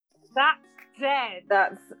That's dead.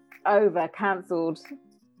 That's over. Cancelled.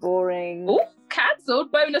 Boring. Oh,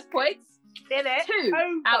 cancelled. Bonus points. Did it? 2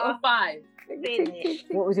 Over. out of 5. Finished.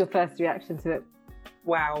 What was your first reaction to it?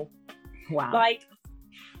 Wow. Wow. Like,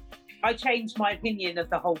 I changed my opinion of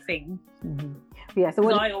the whole thing. Mm-hmm. Yeah. So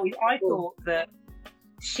what? I thought that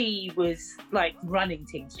she was like running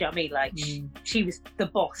things. Do you know what I mean? Like she was the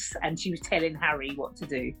boss and she was telling Harry what to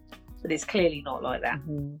do. But it's clearly not like that.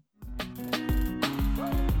 Mm-hmm.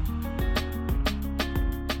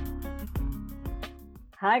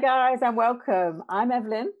 Hi guys and welcome. I'm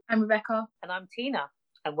Evelyn. I'm Rebecca. And I'm Tina.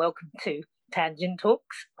 And welcome to Tangent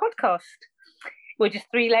Talks podcast. We're just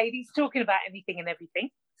three ladies talking about anything and everything.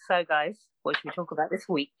 So guys, what should we talk about this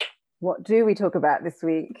week? What do we talk about this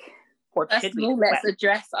week? First of all, let's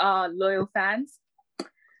address our loyal fans.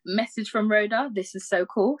 Message from Rhoda. This is so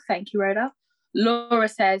cool. Thank you, Rhoda. Laura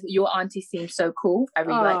says, your auntie seems so cool. I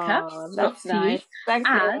really like her. That's nice. Thanks,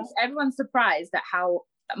 and Laura. everyone's surprised at how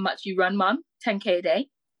much you run, Mum. 10k a day.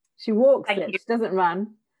 She walks it. She doesn't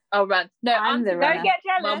run. Oh, run. No, I'm the auntie, runner. Don't get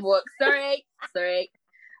jealous. Mum walks. Sorry.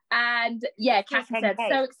 And yeah, Cassie said,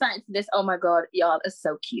 so excited for this. Oh my God, y'all are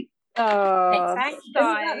so cute. Oh, thanks, isn't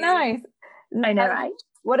guys. that nice? I know, right?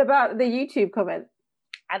 What about the YouTube comment?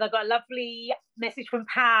 And I got a lovely message from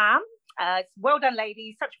Pam. Well done,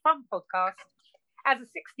 ladies. Such a fun podcast. As a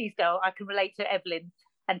 60s girl, I can relate to Evelyn.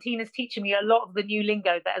 And Tina's teaching me a lot of the new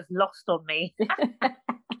lingo that has lost on me.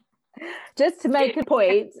 Just to make a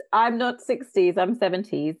point, I'm not 60s, I'm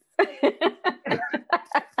 70s.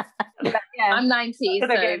 Yeah. I'm 90,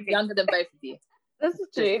 so younger than both of you. This is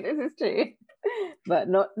true. But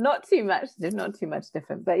not too much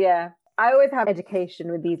different. But yeah, I always have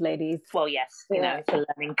education with these ladies. Well, yes, you know, it's a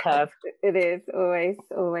learning curve. It is, always.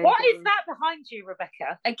 What is that behind you,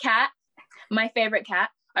 Rebecca? A cat, my favourite cat.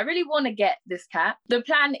 I really want to get this cat. The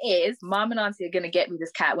plan is, Mum and Auntie are going to get me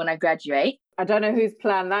this cat when I graduate. I don't know whose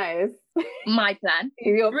plan that is. My plan.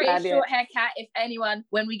 Your British plan, yeah. short hair cat. If anyone,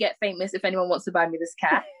 when we get famous, if anyone wants to buy me this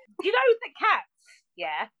cat. You know the cats,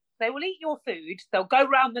 yeah? They will eat your food. They'll go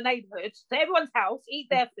around the neighbourhood to everyone's house, eat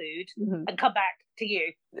their food, and come back to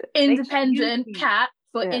you. Independent cat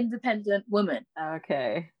for independent woman.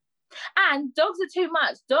 Okay. And dogs are too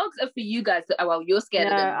much. Dogs are for you guys. Well, you're scared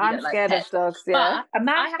of them. I'm scared of dogs, yeah. But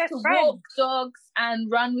I have to walk dogs and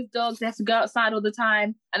run with dogs. They have to go outside all the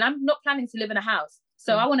time. And I'm not planning to live in a house.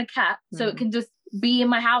 So I want a cat so it can just be in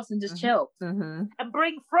my house and just chill. And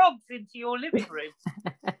bring frogs into your living room.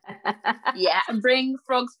 Yeah, and bring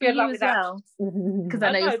frogs for you as well. Because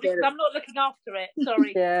I know you're scared. I'm not looking after it.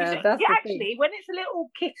 Sorry. Actually, when it's a little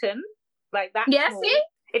kitten like that. Yeah, small, see?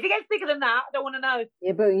 If it gets bigger than that, I don't want to know.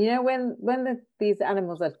 Yeah, but you know, when these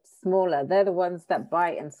animals are smaller, they're the ones that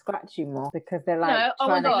bite and scratch you more because they're like, no, oh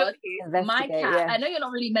my God, my cat. Yeah. I know you're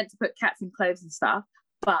not really meant to put cats in clothes and stuff,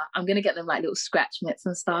 but I'm gonna get them like little scratch mitts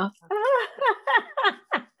and stuff.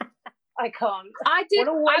 I can't. I did.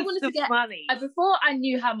 I wanted to get money before I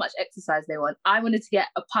knew how much exercise they want. I wanted to get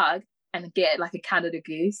a pug and get like a Canada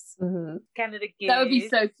Goose. Canada Goose. That would be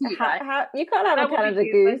so cute, right? You can't have a Canada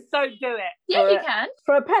Goose. Don't do it. Yeah, you can.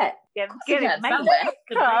 For a pet. Yeah, get it somewhere.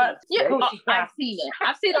 Yeah, I've seen it.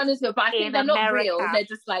 I've seen it on Instagram, but I think they're not real. They're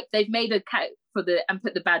just like they've made a cat and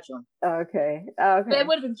put the badge on. Okay. But it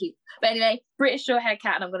would have been cute. But anyway, British short hair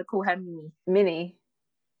cat, and I'm going to call her Mimi.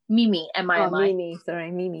 Mimi, M-I-M-I. Oh, Mimi.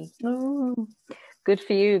 Sorry, Mimi. Oh, good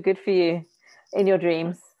for you. In your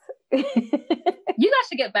dreams. You guys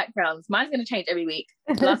should get backgrounds. Mine's going to change every week.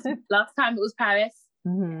 Last time it was Paris.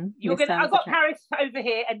 I've got Paris over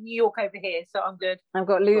here and New York over here, so I'm good. I've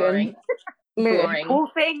got Luton. Boring. Poor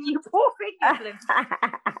thing, Evelyn.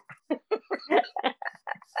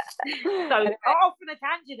 So off on a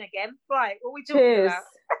tangent again. Right, what are we talking about?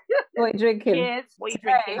 What are you drinking? Cheers. What are you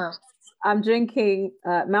drinking? I'm drinking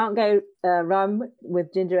Mount Gay rum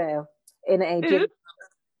with ginger ale in a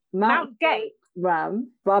Mount Gay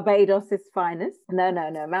rum, Barbados' finest. No,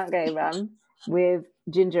 Mount Gay rum with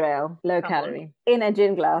ginger ale, low calorie, in a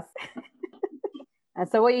gin glass. And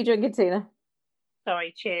so what are you drinking, Tina?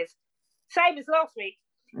 Sorry, cheers. Same as last week.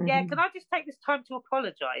 Yeah, can I just take this time to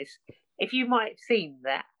apologise? If you might have seen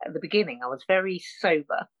that at the beginning, I was very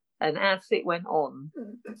sober. And as it went on,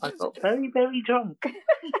 I got very, very drunk.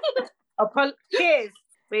 Cheers.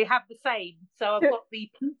 We have the same. So I've got the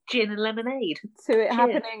gin and lemonade. To it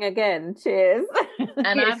happening again. Cheers.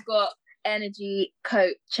 And I've got energy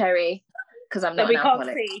Coke cherry because I'm not an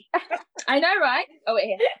alcoholic. I know, right? Oh, wait,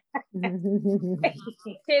 here.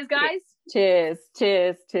 Cheers, guys. Cheers.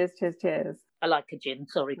 I like a gin.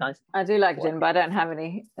 Sorry, guys. I do like gin, but I don't have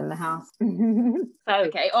any in the house.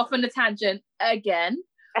 Okay, off on the tangent again.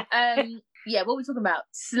 Yeah, what are we talking about?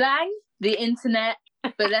 Slang, the internet,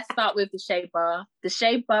 But let's start with the Shea Borough. The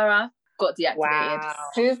Shea Borough got deactivated. Wow.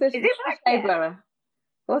 Who's the Is it back Shea yet? Borough?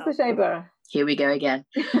 What's the Shea Borough? Here we go again.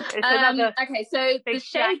 It's another Okay, so the big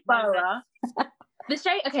Shea black moment. Borough. The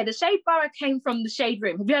Shea Borough came from the Shade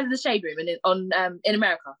Room. Have you heard of the Shade Room in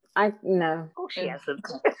America? No. Oh, she hasn't.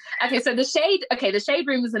 Okay, so the Shade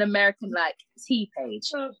Room is an American like tea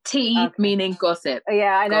page. Tea Okay. meaning gossip. Oh,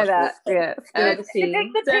 yeah, I know Gossip. that. Yeah. Spill the Is tea. it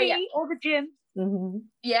the So, tea yeah. or the gin? Mm-hmm.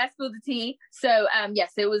 Yeah, spill the tea. So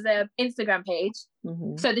yes, it was an Instagram page.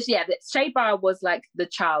 Mm-hmm. So the Shade Borough was like the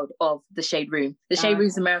child of the Shade Room. The Shade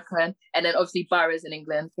Room's American, and then obviously Borough's in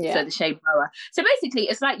England. Yeah. So the Shade Borough. So basically,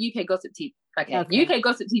 it's like UK Gossip TV. Okay. UK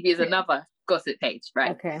Gossip TV is another gossip page,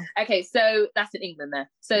 right? Okay. Okay, so that's in England there.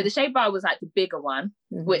 So the Shade Borough was like the bigger one,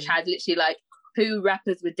 which had literally like who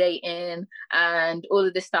rappers were dating and all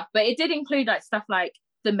of this stuff. But it did include like stuff like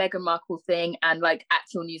the Meghan Markle thing and like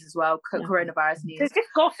actual news as well, coronavirus news. It's just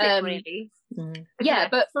gossip, really. Yeah,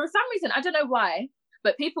 but for some reason, I don't know why,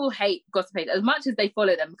 but people hate gossip pages as much as they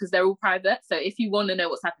follow them because they're all private. So if you want to know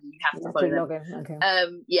what's happening, you have to follow them. Okay.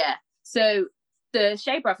 Yeah. So the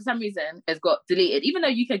Shea Borough, for some reason, has got deleted, even though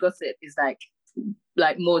UK Gossip is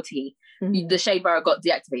like more tea. The Shea Borough got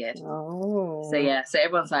deactivated. Oh. So yeah, so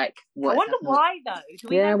everyone's like, what? I wonder why though. Do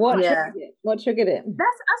we know what? why? Yeah. What triggered it?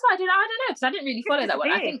 That's why I don't know because I didn't really follow that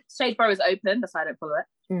one. I think Shea Borough is open, that's why I don't follow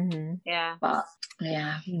it. Mm-hmm. Yeah. But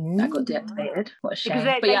yeah, that got deactivated. What a shame.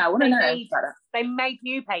 Because But yeah, I want to know about that. They made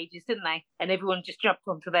new pages, didn't they? And everyone just jumped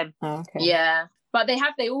onto them. Oh, okay. Yeah. But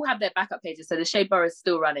they all have their backup pages. So the Shea Borough is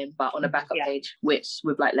still running, but on a backup page, which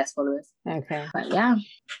with like less followers. Okay. But yeah.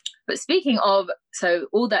 But speaking of, so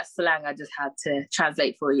all that slang I just had to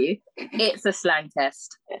translate for you. It's a slang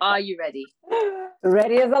test. Are you ready?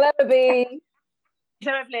 Ready as I'll ever be.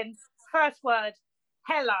 So Evelyn, first word,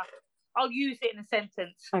 hella. I'll use it in a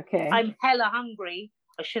sentence. Okay. I'm hella hungry.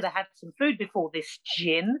 I should have had some food before this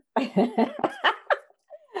gin.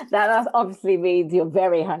 That obviously means you're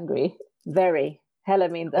very hungry. Very. Hella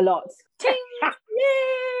means a lot. Ting!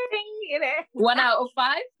 Ting! In it. 1 out of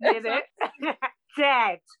 5? In it.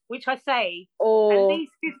 Dead, which I say Oh, at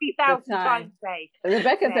least 50,000 times a day.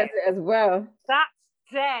 Rebecca says it as well. That's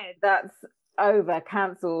dead. That's over,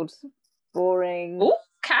 cancelled, boring. Oh,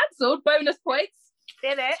 cancelled. Bonus points.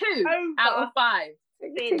 In it. 2 out of 5.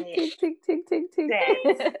 Tick, tick, tick, tick, tick.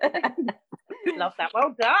 Love that.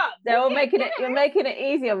 Well done. They're all making it. You're making it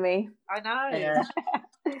easy on me. I know. Yeah.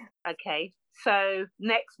 Okay, so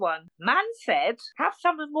next one. Man said, have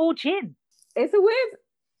some more gin. It's a weird.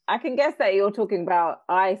 I can guess that you're talking about.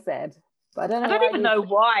 I said, but I don't know. I don't even know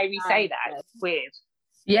why we say I that. said. It's weird.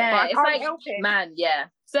 Yeah, But I it's can't like, help it. man, yeah.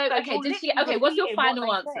 So, So okay, you're did she? literally Okay, what's your repeating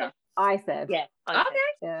what final they answer? I said. Yeah. Okay.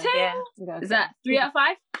 Yeah. 10. Yeah. Is that 3 out of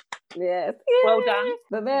 5? Yes. Well done.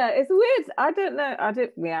 But yeah, it's weird. I don't know.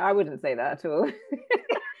 Yeah, I wouldn't say that at all.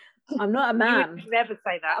 I'm not a You man. would never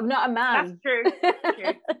say that. I'm not a man. That's true. That's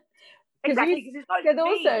true. Exactly, because it's not Because me,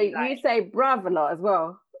 also like, you say brav a lot as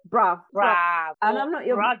well. Brav. Brav. And I'm not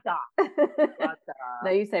your brother.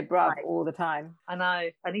 No, you say brav Right. all the time. I know.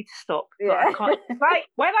 I need to stop. But Yeah. I can't. Like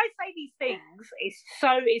when I say these things,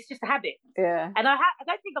 it's just a habit. Yeah. And I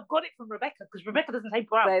don't think I've got it from Rebecca because Rebecca doesn't say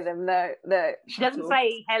brav. Say them. No. She doesn't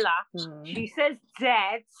say hella. Mm. She says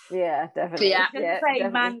dead. Yeah, definitely. Yeah. She doesn't say definitely.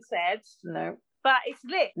 man said. No. But it's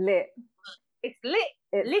lit. Lit. It's lit.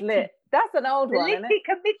 It's Litty. lit. That's an old The one, isn't Litty it?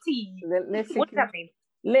 Committee. Lit, What does that mean?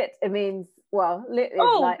 lit, it means, well, lit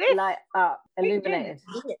is this- light up, Big gin. illuminated.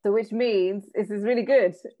 So which means this is really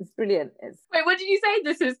good. It's brilliant. It's Wait, what did you say?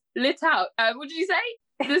 This is lit out. What did you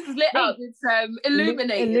say? This is lit up. It's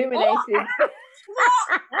illuminated. illuminated.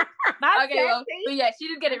 Man Okay, said, well, see? but yeah, she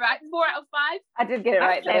did get it right. 4 out of 5. I did get it Man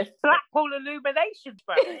right though. said Blackpool Illuminations,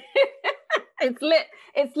 bro. It's lit.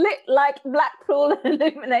 It's lit like Blackpool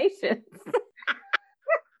illuminations.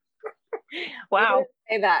 Wow.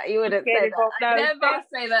 Say that. You wouldn't Get say it wrong. that. No, Never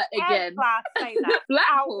say that again. Class, say that. Out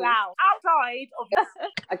Blackpool. loud. Outside of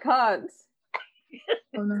I can't.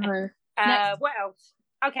 Oh no. what else?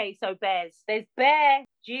 Okay, so bears. There's bare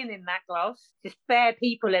gin in that glass. Just bare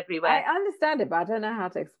people everywhere. I understand it, but I don't know how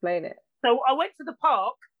to explain it. So I went to the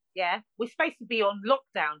park. Yeah, we're supposed to be on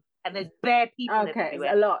lockdown, and there's bare people Okay, it's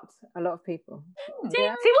everywhere. a lot of people. See,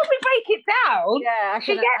 Yeah. see when we break it down. Yeah, I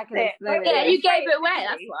She can gets it. explain Yeah, Yeah. you gave it away.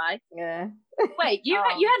 That's why. Yeah. Wait, you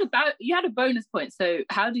Oh. you had a bonus point. So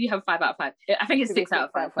how do you have 5 out of 5? I think it's Should be 6 out of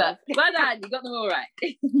 6 out 5. of But 5. well done, you got them all right.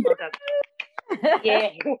 Well done.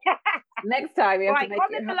 Yeah. Next time you have Right, to make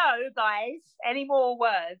comment it. below, guys. Any more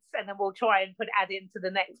words, and then we'll try and add it into the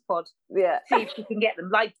next pod. Yeah. See if we can get them.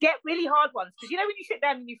 Like, get really hard ones, because you know when you sit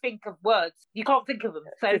down and you think of words, you can't think of them.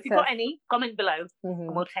 So if you've got any, comment below, Mhm.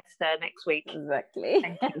 and we'll test next week. Exactly.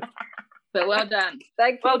 Thank you. But well done.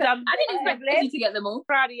 Thank you. Well done. I didn't expect Liv. you to get them all.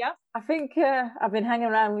 Proud of you. I think I've been hanging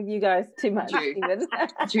around with you guys too much, True. Stephen.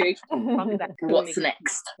 True. What's What's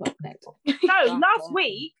next? What's next? So last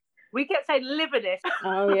week we kept saying liviness.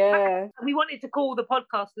 Oh yeah. We wanted to call the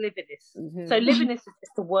podcast liviness. Mhm. So liviness is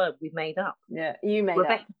just a word we made up. Yeah, you made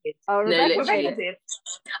Rebecca that. did. Oh, No, Rebecca literally. made Rebecca it. did.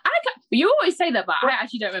 You always say that, but I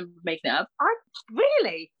actually don't remember making it up.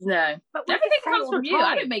 Really? No. But we Everything just say comes all the from you. I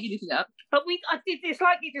time. don't make anything up. But I did this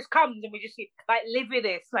like it just comes and we just like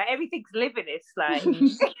liviness. Like everything's liviness. Like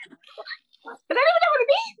but I don't even know what it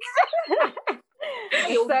means.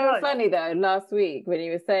 It's so funny though, last week when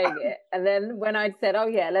you were saying it, and then when I said, "Oh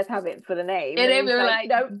yeah, let's have it for the name," And then he we was were like,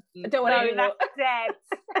 "No, I don't want No, it anymore." that's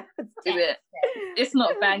dead. Do it. It's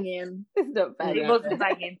not banging. It's not bad. It wasn't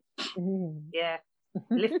banging. Mm. Yeah.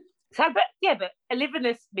 But a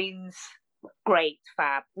liviness means great,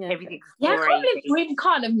 fab. Yeah. Everything's Yeah, I great. can't believe we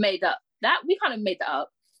kind of made up that. We kind of made that up.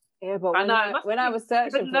 Yeah, but I when know, I, it must when be- I was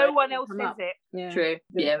searching, But for no it, one it else come says up. it. Yeah. True.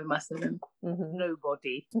 Yeah, we must have been. Mhm.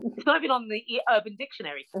 Nobody. It's not even on the Urban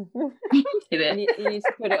Dictionary. Did it? You need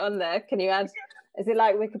to put it on there. Can you add? Is it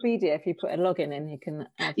like Wikipedia? If you put a login in, you can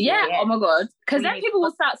add. Yeah. Yeah. Oh my god. Because We then need people to-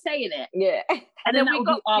 will start saying it. Yeah. And then that we will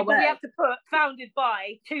got be our we word. have to put founded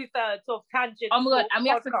by 2/3 of Tangent. Oh my god, and we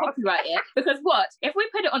have to Podcast. copyright it because what if we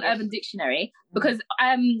put it on Urban Dictionary? Because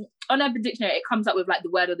on Urban Dictionary it comes up with like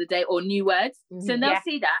the word of the day or new words, so Mhm. they'll Yeah.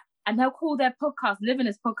 see that and they'll call their podcast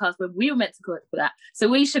 "Liviness Podcast" when we were meant to call it for that. So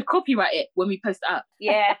we should copyright it when we post it up.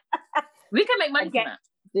 Yeah. We can make money And get- from that.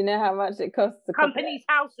 Do you know how much it costs to Company's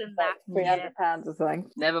house and that. Like £300 or something.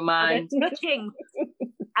 Never And mind. then Ka-ching.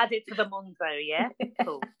 Add it to the Monzo, yeah?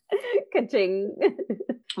 Cool. Ka-ching.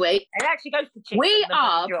 Wait, It actually goes to ching. we when the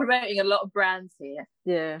are money drops. promoting a lot of brands here.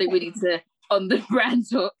 Yeah. I think we need to on the brand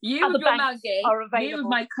talk. You Other with your banks Mount Gay, are me available. with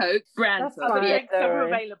my Coke, brand That's talk. Other fine. Yes, drinks are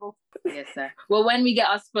Sorry. available. yes, sir. Well, when we get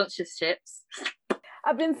our sponsorships,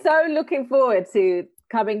 I've been so looking forward to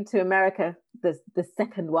coming to America. The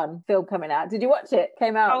second one film coming out. Did you watch it?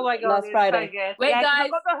 Came out Oh my god, last it's Friday. so good. Wait, Yeah, 'cause I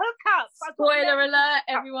guys. got the hookup. I got spoiler the- alert,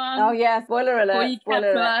 everyone. Oh yeah, spoiler alert! Before you Spoiler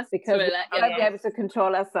cancel alert! us, Because spoiler we alert, won't yeah. be able to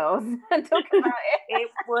control ourselves and talk about it. It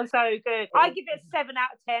was so good. I give it a 7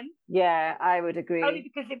 out of 10. Yeah, I would agree. Only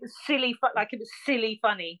because it was silly, it was silly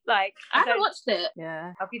funny. Like I haven't don't- watched it.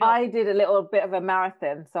 Yeah, Have you not? I did a little bit of a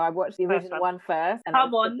marathon, so I watched the First original one. one first, and Come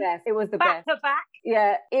it was on. the best. It was the back best. to back.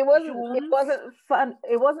 Yeah, it wasn't. It Yawns. wasn't fun.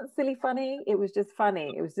 It wasn't silly funny. It was just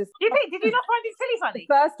funny. It was just Did you not find it silly funny?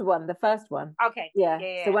 the first one. Okay. Yeah.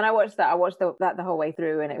 Yeah. So when I watched that, I watched that the whole way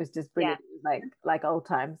through, and it was just brilliant. It was like old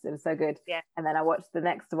times. It was so good. Yeah. And then I watched the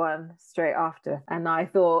next one straight after, and I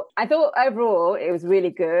thought overall it was really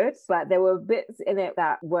good, but there were bits in it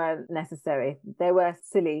that weren't necessary. They were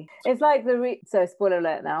silly. It's like so spoiler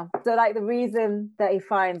alert now. So like the reason that he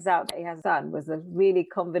finds out that he has a son was a really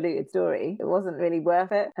convoluted story. It wasn't really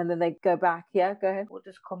worth it. And then they go back. Yeah, go ahead. What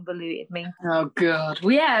does convoluted mean? Oh god.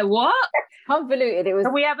 Yeah. What? Convoluted. It was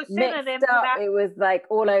Can we have a synonym mixed for up. that? It was like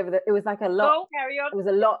all over it was like a lot. Go, carry on. It was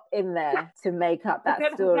a lot in there to make up that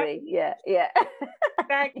Okay. story. Yeah.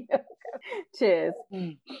 Thank Cheers.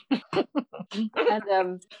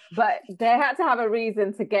 And but they had to have a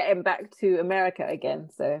reason to get him back to America again.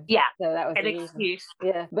 So Yeah. so that was An the reason. excuse.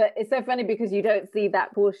 Yeah, but it's so funny because you don't see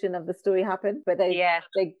that portion of the story happen, but they Yeah.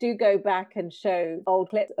 do go back and show old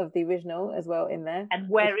clips of the original as well in there. And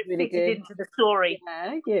where Which it is really fitted good. into the story.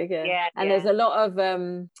 Yeah. Yeah, And yeah. there's a lot of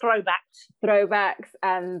Throwbacks throwbacks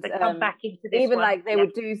and that come back into this even one. like they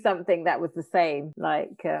would do something that was the same, like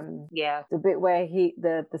Yeah. the bit where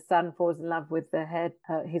the son falls in love with the head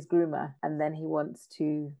his groomer, and then he wants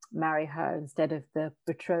to marry her instead of the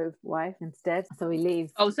betrothed wife instead, so he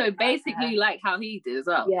leaves. Oh, so basically like how he did as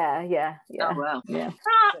well. Yeah. Oh wow. Yeah.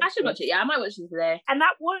 I should watch it. Yeah, I might watch it today. And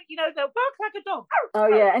that one, they'll bark like a dog. Oh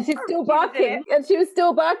yeah, and she's still barking, and she was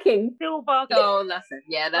still barking. Still barking. Oh, that's it.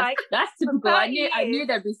 Yeah, Like, that's for typical. I 30 knew years,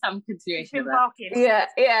 there'd be some She's continuation been of that. barking.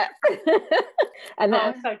 Yeah. And Oh,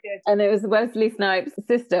 then, so good. and it was Wesley Snipes'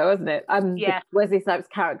 sister, wasn't it? Yeah. Wesley Snipes'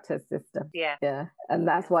 character's sister. Yeah. Yeah, and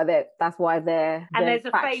that's why their And there's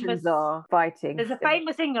a factions famous- are fighting. There's a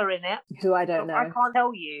famous singer in it. who I don't know. I can't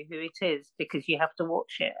tell you who it is because you have to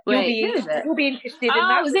watch it. Wait, who is it? You'll be interested in Oh,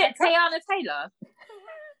 that. was it Teyana Taylor?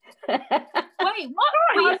 Wait, what?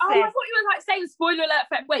 I I said- thought you was like saying spoiler alert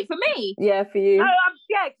for me. Yeah, for you.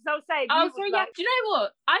 Yeah, because I was saying. Oh, sorry, yeah. Do you know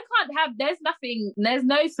what? I can't have. There's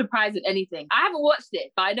no surprise in anything. I haven't watched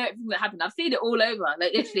it, but I know everything that happened. I've seen it all over.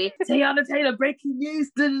 Like literally, Teyana Taylor breaking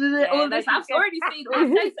news. All this. I've already seen all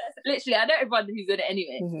this. Literally, I know everyone who's in it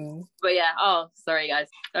anyway. Mm-hmm. But yeah. Oh, sorry guys.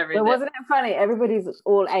 But wasn't it funny? Everybody's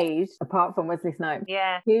all aged apart from Wesley Snipes.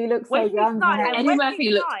 Yeah. He looks so Wesley young. Snipes- Eddie Wesley Murphy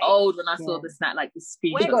looked Snipes- old when I saw the snap, like the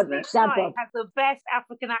speech. Wesley Wesley Dad Snipes bod. has the best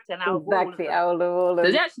African accent out of all of Exactly. them. Out of all of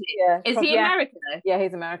Does he actually? Yeah. Is he Yeah. American though? Yeah,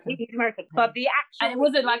 he's American. He's American, but the actual. And it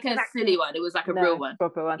wasn't like a accent- silly one. It was like a No, real one.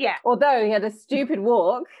 proper one. Yeah. Although he had a stupid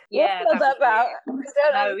walk. Yeah, What's that about? that I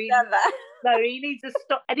don't No, understand that. No, he needs to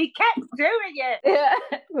stop, and he kept doing it. Yeah,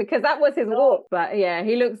 because that was his walk. But yeah,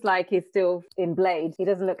 he looks like he's still in Blade. He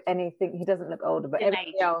doesn't look anything. He doesn't look older. But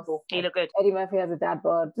everybody else, He looked good. Eddie Murphy has a dad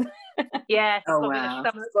bod. Yeah. Oh, got me wow. the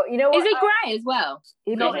stomach. But you know what? Is he grey as well?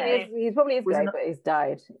 He Not probably really. is. He probably is Was grey, not- but he's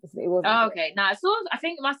died. It wasn't. Oh, okay. Now I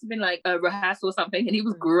think it must have been like a rehearsal or something, and he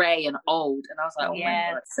was grey and old, and I was like, oh Yeah.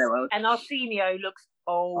 my god, so old. And Arsenio looks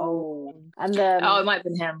old. And Oh, it might have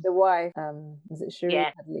been him. the wife, is it Shireen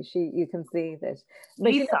Yeah. Hadley? You can see that.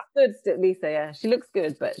 But she Lisa. looks good still. Lisa, yeah, she looks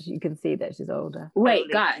good, but you can see that she's older. Wait,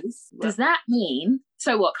 Totally. guys, does that mean?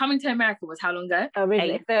 So what? Coming to America was how long ago?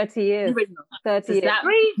 Originally, 30 years. Original. 30 Does years. that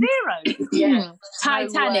 3-0. Yeah. way.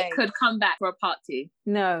 Titanic could come back for a part 2.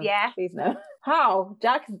 No. Yeah. Please no. How?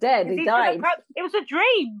 Jack's dead. He He's gonna died. come- It was a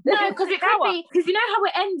dream. No, because it could be because you know how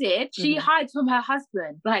it ended. She hides from her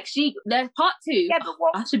husband. Like there's part 2. Yeah, but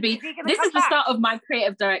what? I should be. Is he gonna This come is the back? start of my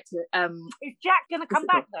creative director. Is Jack gonna come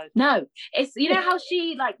What's back it though? No, it's you know how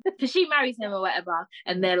she like because she marries him or whatever,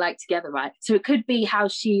 and they're like together, right? So it could be how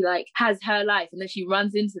she like has her life, and then she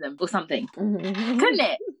runs into them or something, couldn't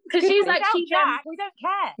it? Because she's like Without she Jack, we don't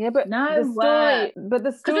care. Yeah, but No the way. story, but the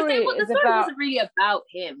Because story the is story about. wasn't really about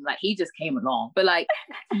him. Like he just came along, but like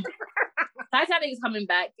Titanic is coming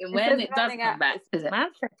back, and when says it does running come out- back, is it? Man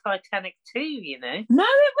said Titanic too, you know. No,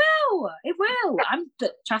 it will. It will.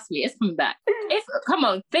 Trust me, it's coming back. If come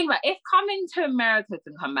on, think about it. If Coming to America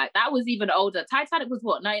can come back, that was even older. Titanic was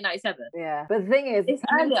what 1997. Yeah, but the thing is, It's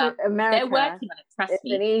coming earlier. to America, They're working on it. Trust it's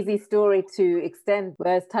me. an easy story to extend.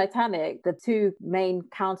 Whereas Titanic, the two main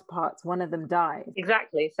counterparts, one of them died.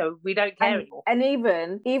 Exactly. So we don't care anymore. And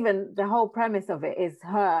even the whole premise of it is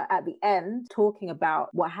her at the end talking about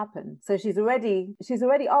what happened. So she's already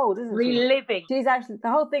old, isn't she? Reliving. She's actually the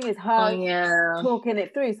whole thing is her Oh yeah. talking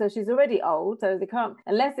it through. So she's already old. So they can't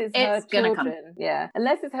unless it's her It's gonna come. children. Yeah,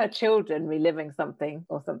 unless it's her children reliving something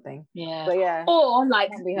or something. Yeah. But yeah, Or like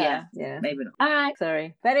it can be her. yeah, Yeah. maybe not. All right.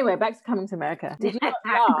 Sorry. But anyway, back to Coming to America. Did you not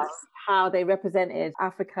laugh how they represented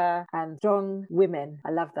Africa and strong women?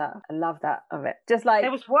 I love that. I love that of it. Just like,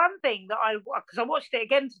 There was one thing that because I watched it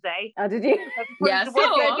again today. oh, did you? I just Yeah, wanted to so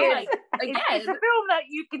watch it I was again. like, It's a again. film that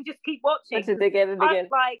you can just keep watching. Watch it again and again.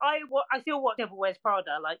 I still watch Devil Wears Prada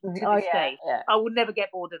to Oh, this yeah, day. yeah. I will never get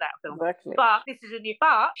bored of that film. Exactly. But this is a new.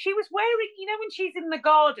 But she was wearing, when she's in the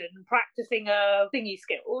garden practicing her thingy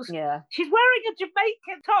skills. Yeah. She's wearing a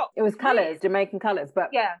Jamaican top. It was colours, Jamaican colours, but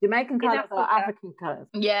Yeah. Jamaican colours are Africa. African colours.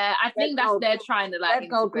 Yeah, I think Red, that's gold, they're trying to like red,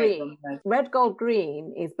 gold, integrate green. them. Red, gold,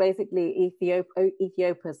 green is basically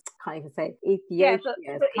Ethiopia's, can't even say it, Yeah,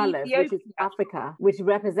 Ethiopia's but colours, which is Ethiopia. Africa, which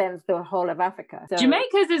represents the whole of Africa. So,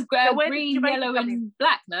 Jamaica's is So where does green, Jamaica yellow, come and in?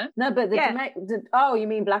 black, no? No, but the Yeah. Jamaican. Oh, you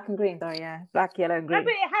mean black and green? Sorry, yeah, black, yellow, and No, green.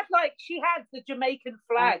 but it had she had the Jamaican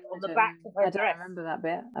flag on the back of her I don't dress. remember that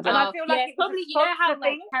bit. I And don't I feel like yeah, it it's was a probably you know how sponsor like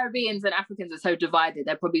thing. Caribbeans and Africans are so divided.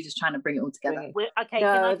 They're probably just trying to bring it all together. Bring it. Okay,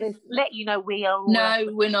 No, can I this- just let you know we are all No,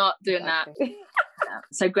 we're not doing that. Okay.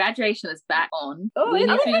 So graduation is back on. Oh, we is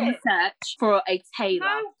need to it? search for a tailor.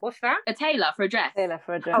 No, what's that? A tailor for a dress. Taylor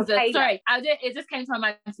for a dress. Oh, tailor. Sorry, it just came to my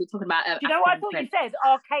mind as we were talking about. Do you know what I African thought you print. said?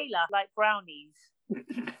 Arcala, like brownies.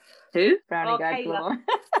 Who? Brownie guy Taylor. floor.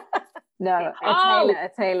 No, a Oh. tailor, a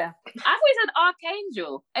tailor. I thought you said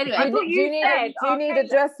Archangel. Anyway, I thought you said do you need a Arcala.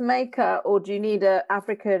 dressmaker or do you need a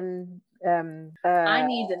African? I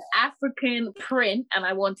need an African print, and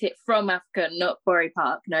I want it from Africa, not Bury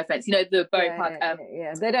Park. No offense, you know the Bury Park.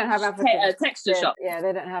 Yeah, they don't have African Texture shop. Yeah,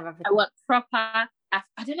 they don't have African. I want proper.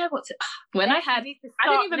 I don't know what to. When I You need to I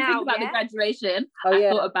didn't start even now, think about the yeah? graduation. Oh, I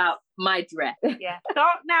yeah. thought about my dress. Yeah.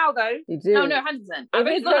 Start now, though. You do. No, 100%. I've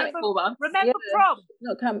only it's got like like- 4 months. Remember Yeah.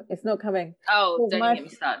 prom. It's not coming. Oh, Because don't my- even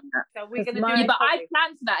get me started. on that. So we're Because going to my- do Yeah, it. but I properly.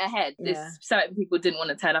 planned for that ahead. Yeah. This certain people didn't want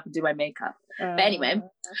to turn up and do my makeup. But anyway,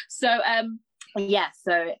 so yeah,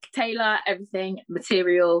 so tailor everything,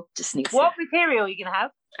 material, just needs What material are you going to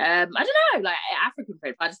have? I don't know, like African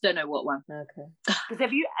print. I just don't know what one. Okay. Because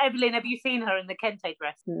Evelyn, have you seen her in the Kente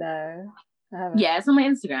dress? No. Yeah, it's on my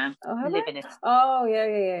Instagram. Oh, have I? Living it. Oh,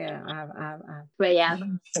 yeah. I have. But yeah.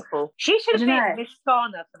 She should have I don't been Miss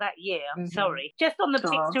Ghana for that year. I'm sorry. Just on the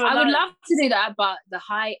picture I would alone. love to do that, but the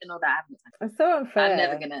height and all that, It's so unfair. I'm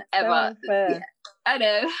never gonna So ever. unfair. Yeah, I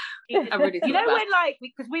know. I really You feel know bad. when, like,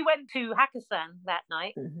 because we went to Hakkasan that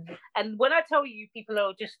night, and when I tell you, people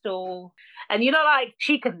are just all, and you know, like,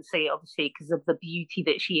 she couldn't see it obviously because of the beauty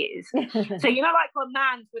that she is. So you know, like, when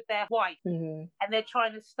man's with their wife and they're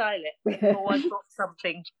trying to style it. Oh, I got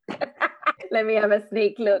something. Let me have a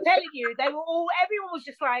sneak look. I'm telling you, they were all. Everyone was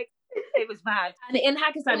just like, it was mad. And in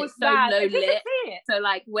Hakkasan, it's so mad. low They couldn't lit. see it. So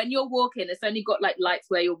like when you're walking, it's only got like lights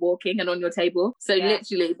where you're walking and on your table. So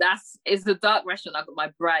literally, it's the dark restaurant. I've got my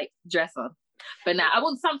bright dress on. But now I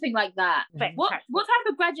want something like that. What type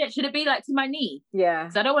of graduate should it be, like to my knee? Yeah.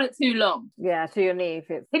 So I don't want it too long. Yeah, to your knee.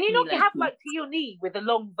 If it's Can you not knee have length. like to your knee with a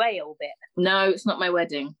long veil bit? No, it's not my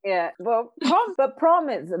wedding. yeah. Well, prom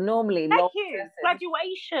is normally Thank long you. dresses.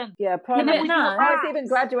 Graduation. Yeah, prom. Yeah, but no. Oh, it's even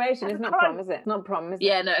graduation. It's not Prom. prom, is it? It's not prom, is it?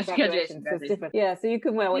 Yeah, no, it's graduation. So it's different. Yeah, so you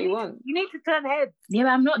can wear what you want. You need to turn heads. Yeah, but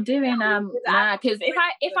I'm not doing because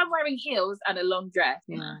if I'm wearing heels and a long dress,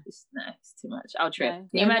 it's too much. I'll trip. Yeah. Can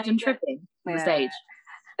you imagine tripping on the Yeah. stage?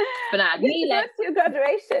 But nah, knee That's length. your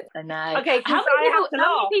graduation. I know. Okay, how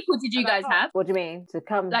many people did you guys have? What do you mean? To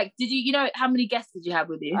come? Like, did you know how many guests did you have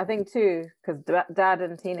with you? I think 2, because Dad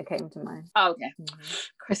and Tina came to mine. Oh, okay.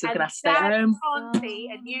 Chris is And gonna stay Dad, home. Auntie,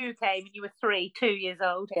 and you came and you were 2 years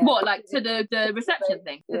old. Yeah. What, like to the reception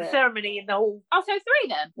thing? The Yeah. ceremony in the hall. Oh, so 3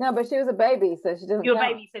 then. No, but she was a baby, so she doesn't Your count.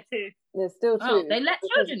 baby said 2. There's still 2. Oh, they let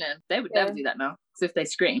children in. They would never Yeah. do that now. So if they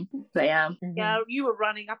scream, they Yeah, you were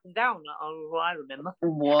running up and down. I remember.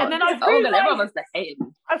 What? And then I oh, threw God, my- everyone must have hated me.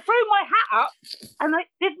 I threw my hat up and I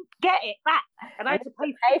didn't get it back, and I had to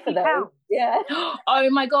pay for those. £50. Yeah. Oh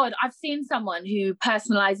my God, I've seen someone who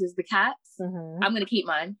personalizes the cats. Mhm. I'm gonna keep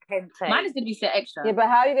mine. Mine is gonna be set extra. Yeah, but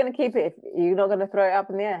how are you going to keep it if you're not going to throw it up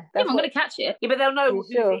in the air? Yeah, I'm gonna catch it. Yeah, but they'll know You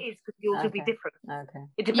who sure? it is because yours will be Okay. different. Okay.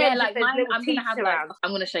 It depends. Yeah, if like there's mine, little I'm gonna teeth have around.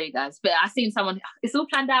 I'm gonna show you guys. But I've seen someone. It's all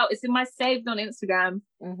planned out. It's in my saved on Instagram.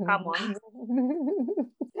 Mhm. Come on.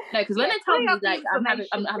 No, because when Yeah, they told me bring up the like I'm having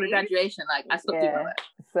information, a please. graduation, like I stopped doing my Yeah. work.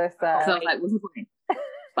 So sad. So I was like, what's the point?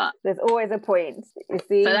 There's always a point. You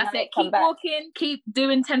see? So that's it. Come Keep back. walking. Keep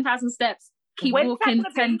doing 10,000 steps. Keep When's that walking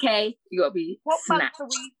gonna be? 10K. You gotta be What snapped. month are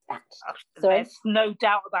we? Oh, Sorry? there's no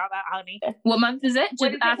doubt about that, honey. What month is it?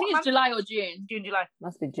 When is it? I What think it's month? July or June. June, July.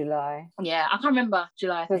 Must be July. Yeah, I can't remember.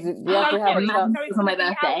 July. I Because think. you have to have a Okay, chance. It's on my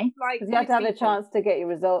birthday. Because you have to have a chance to get your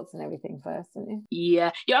results and everything first, don't you?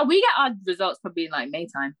 Yeah, we get our results probably in like May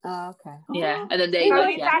time. Oh, okay. Yeah, and then they So So go.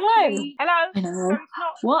 it's Yeah. actually, hello. I know. So it's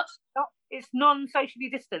not. What? It's non-socially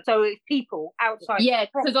distant. So it's people outside. Yeah,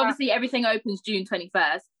 because obviously everything opens June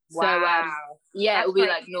 21st. So Wow. yeah, That's it will be great.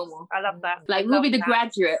 like normal. I love that. Like I we'll love be the that.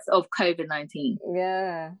 graduates of COVID-19,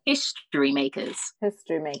 Yeah. history makers.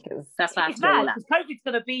 History makers. That's what I have It's to call mad that. because COVID's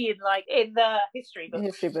going to be in the history book.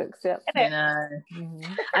 History books, yep. You know,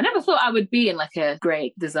 Mhm. I never thought I would be in like a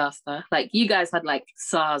great disaster. Like you guys had like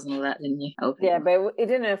SARS and all that, didn't you? Okay. Yeah, but it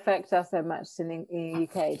didn't affect us so much in the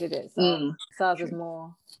UK, did it? So Mm. SARS was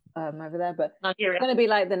more over there, but Nigeria. it's going to be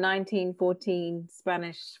like the 1914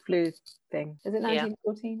 Spanish flu thing. Is it Yeah.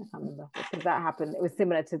 1914? I can't remember. Because that happened. It was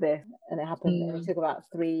similar to this, and it happened. And it took about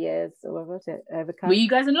 3 years or whatever to overcome. Were you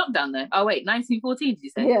guys in lockdown though? Oh wait, 1914 did you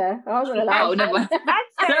say? Yeah, I wasn't allowed. Oh, never mind.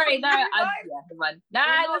 That's Sorry, no, terrible. never mind. Nah,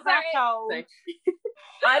 You're that's not that old. sorry.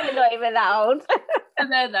 I'm not even that old.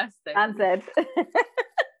 No, that's the And said.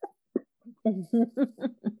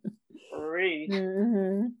 Rude.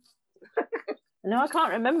 Mhm. No, I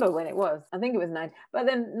can't remember when it was. I think it was 9. But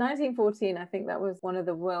then 1914, I think that was one of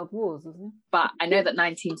the world wars, wasn't But I know that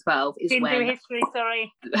 1912 is Didn't do when. history.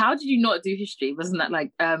 Sorry. How did you not do history? Wasn't that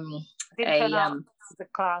like Didn't a turn up to the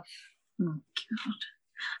class. Oh God.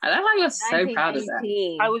 I love how you're so proud of that.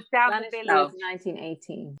 1918. I was down Spanish the flu village. was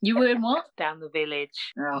 1918. You were in what? Down the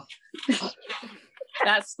village. Oh.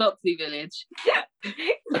 That's Stopsy Village.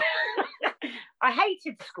 I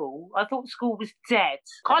hated school. I thought school was dead.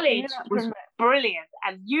 College was brilliant,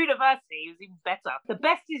 and university was even better. The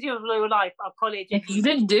best years of your life are college and You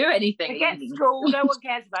didn't do anything. Forget school. No one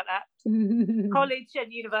cares about that. College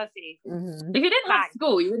and university. Mhm. If you didn't have Bang.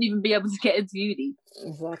 school, you wouldn't even be able to get into uni.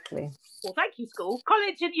 Exactly. Well, thank you, school.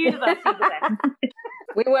 College and university are the best.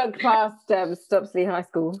 We walked past Stopsley High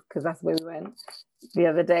School because that's where we went the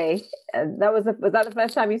other day. And was that the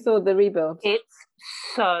first time you saw the rebuild? It's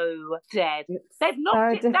so dead. It's They've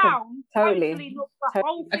knocked it different. down. Totally. Totally knocked the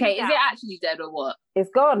whole thing Okay, down. is it actually dead or what? It's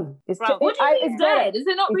gone. It's Bro, What do you mean it's dead? better. Is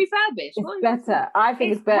it not It's- refurbished? It's What is better. I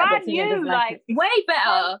think it's better. brand but Tina doesn't new, like like it. Way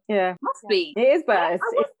better. Yeah, Must be. it is better. I It's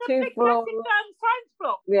want the 2 big floors. massive science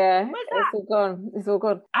block. Yeah, Where's it's that? all gone. It's all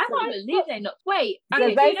gone. I So- can't believe they knocked. Wait, So okay, so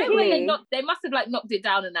you know when basically- they must have like knocked it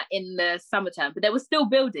down in the summertime, but there were still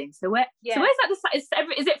buildings. So where? Yeah. So where's that?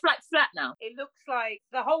 Is it flat now? It looks like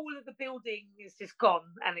the whole of the building is just gone,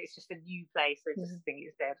 and it's just a new place. I just think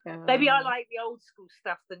it's dead. Maybe I like the old school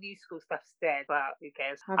stuff. The new school stuff's dead, but who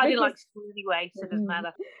cares? I I think didn't like it's- school anyway, so it doesn't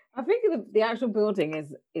matter. I think the actual building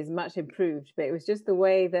is much improved, but it was just the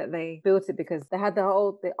way that they built it, because they had the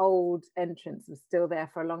old entrance was still there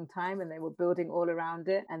for a long time, and they were building all around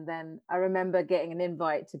it. And then I remember getting an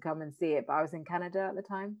invite to come and see it, but I was in Canada at the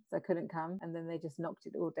time, so I couldn't come. And then they just knocked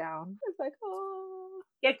it all down. It's like, oh,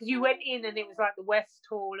 Yeah, because you went in and it was like the West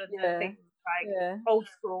Hall and Yeah. the thing, like yeah, old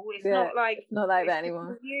school. It's Yeah, not like not like that it's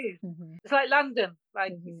anymore. New. Mhm. It's like London,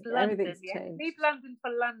 like Mhm. it's London. Everything's Yeah, changed. leave London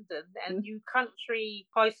for London, and Mhm. you country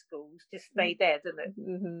high schools just stay there, doesn't it?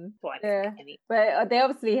 Mhm. That's what I Yeah. think, anyway. But they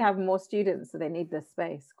obviously have more students, so they need the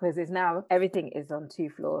space, because it's now everything is on 2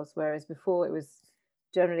 floors, whereas before it was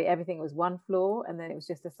generally everything was 1 floor, and then it was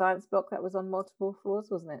just a science block that was on multiple floors,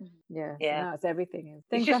 wasn't it? Yeah. Yeah. So now it's everything. It's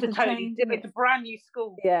Things just a have to totally change, different. isn't It's a brand new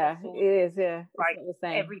school. Yeah, That's all. it is. Yeah, it's Like not the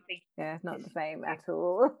same. everything. Yeah, it's not the is- same at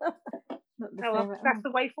all. Not the Oh, well, same at that's all.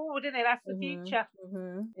 the way forward, isn't it? That's the Mhm, future.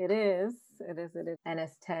 mhm. It is. It is. It is.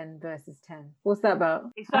 NS10 versus 10. What's that about?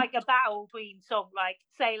 It's like a battle between song, like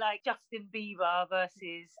say, like Justin Bieber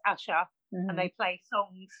versus Usher, Mhm. and they play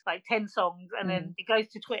songs, like 10 songs, and then it goes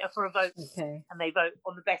to Twitter for a vote, Okay. and they vote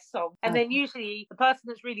on the best song. And then usually the person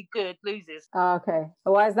that's really good loses. Oh, okay.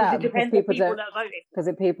 Why is Because that? it Because depends on people people don't. that are voting. Because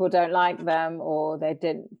if people don't like them, or they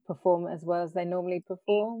didn't perform as well as they normally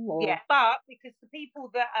perform, or Yeah, but because the people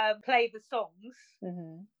that play the songs,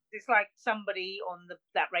 Mhm. it's like somebody on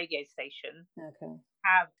that radio station Okay.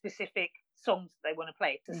 have specific songs that they want to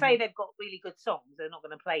play. To say they've got really good songs, they're not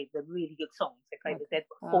going to play the really good songs. They play the dead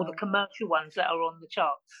ones, or the commercial ones that are on the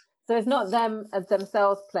charts. So it's not them as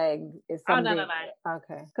themselves playing. It's Oh, somebody. no, no.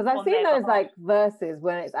 Okay. Because I've On seen their those behalf. like verses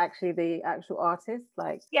when it's actually the actual artist,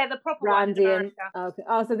 like Yeah, the proper one in Randy and. America. Okay.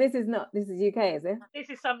 Oh, so this is not. This is UK, is it? This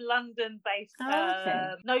is some London-based Oh,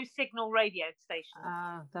 okay. no signal radio station.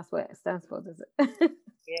 Ah, that's what it stands for, does it?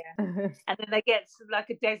 Yeah, and then they get like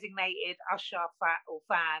a designated Usher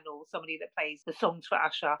fan or somebody that plays the songs for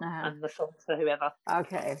Usher and the songs for whoever.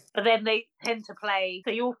 Okay. But then they tend to play.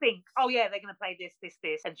 So you'll think, oh yeah, they're going to play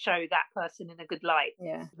this, and show that person in a good light.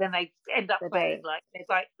 Yeah. Then they end up They playing don't. like it's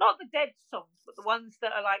like not the dead songs, but the ones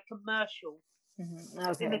that are like commercial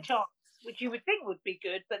Okay. in the charts, which you would think would be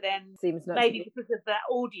good, but then Seems not to maybe be. because of that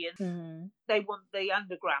audience, they want the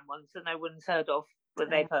underground ones that no one's heard of, but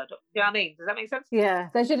they've heard of. You know what I mean? Does that make sense? Yeah,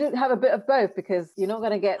 they should have a bit of both, because you're not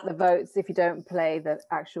going to get the votes if you don't play the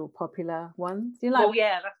actual popular ones. You know, like Well,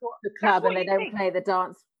 yeah, that's what the that's club, what and they you don't think. play the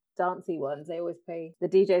dancey ones. They always play, the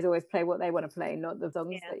DJs always play what they want to play, not the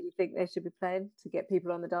songs Yeah. that you think they should be playing to get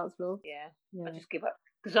people on the dance floor. Yeah, Yeah. I just give up.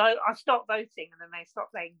 Because I stopped voting and then they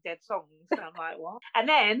stopped playing dead songs. And I'm like, what? And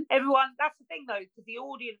then everyone, that's the thing though, because the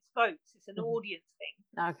audience votes, it's an audience thing.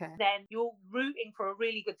 Okay. Then you're rooting for a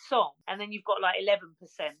really good song, and then you've got like 11%,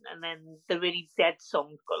 and then the really dead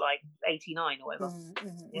song's got like 89 or whatever.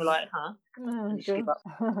 You're like, huh? Oh, just give up.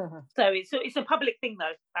 God. So it's a public thing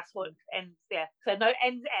though. That's what ends there. So no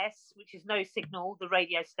NS, which is no signal, the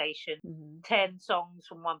radio station. 10 songs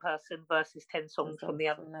from one person versus 10 songs from the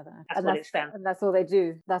other. That's what it stands. And that's all they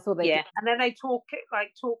do. That's all they Yeah, and then they talk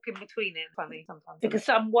in between it. Funny sometimes because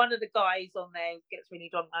one of the guys on there gets really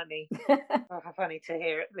drunk like me. do. Oh, how funny to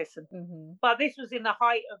hear it. Listen, but this was in the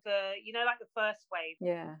height of the, like the first wave.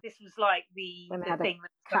 Yeah. This was like the When they had thing a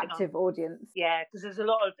that's going on. captive audience. Yeah, because there's a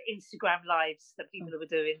lot of Instagram lives that people were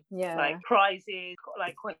doing, Yeah. like prizes,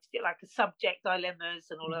 like question, like a subject dilemmas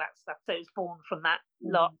and all of that stuff. So it was born from that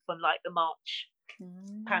lot, from like the March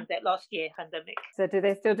last year pandemic. So do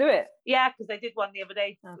they still do it? Yeah, because they did one the other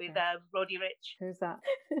day Okay. with Roddy Rich. Who's that?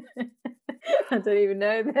 I don't even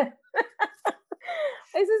know that.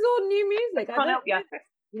 This is all new music. I Can't don't help you.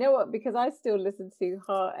 You know what? Because I still listen to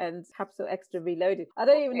Heart and Capital Extra Reloaded. I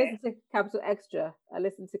don't even listen to Capital Extra. I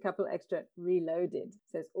listen to Capital Extra Reloaded.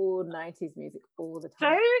 So it's all 90s music all the So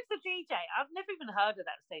time. who's the DJ? I've never even heard of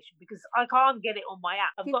that station because I can't get it on my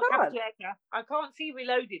app. I've You got can't? Capital Extra. I can't see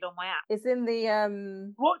Reloaded on my app. It's in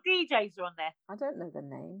the What DJs are on there? I don't know the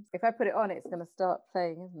names. If I put it on, it's going to start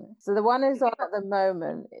playing, isn't it? So the one who's on at the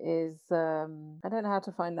moment is I don't know how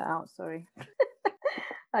to find that out. Sorry.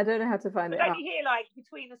 I don't know how to find But it don't out. you hear like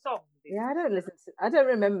between the songs? Yeah, I don't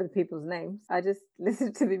remember the people's names. I just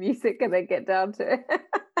listen to the music and then get down to it.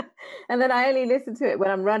 And then I only listen to it when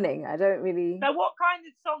I'm running. I don't really. So what kind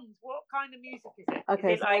of songs? What kind of music is it?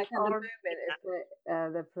 Okay, is it so like like at the moment,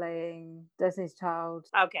 it's they're playing Destiny's Child.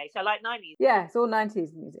 Okay, so like 90s. Yeah, it's all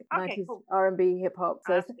 90s music. Okay, 90s cool. R&B, hip hop.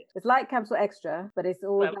 So That's it's, good. it's like Capital Extra, but it's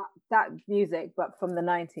all Well- that music, but from the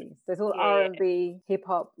 90s. So it's all Yeah, R&B, hip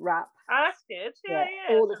hop, rap. Oh, that's good. Yeah.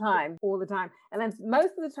 all the time. And then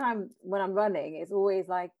most of the time when I'm running, it's always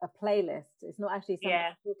like a playlist. It's not actually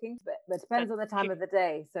someone talking, but it depends on the time of the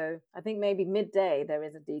day. So I think maybe midday there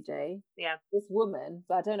is a DJ. Yeah. This woman,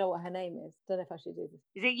 but I don't know what her name is. Don't know if I should do this.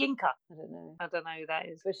 Is it Yinka? I don't know. I don't know who that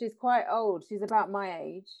is. But she's quite old. She's about my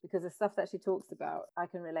age because the stuff that she talks about, I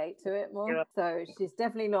can relate to it more. Yeah. So she's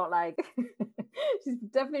definitely not like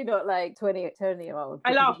 20-year-old.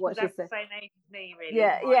 I laugh what because she that's said. the same age as me, really.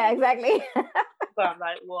 Yeah, exactly. But I'm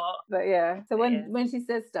like, what? But yeah, so when she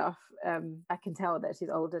says stuff, I can tell that she's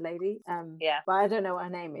older lady. But I don't know what her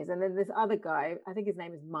name is. And then this other guy, I think his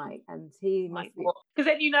name is Mike, and he must be. Because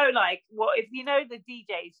then you know, like, what if you know the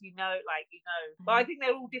DJs, you know. But I think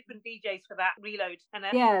they're all different DJs for that reload. And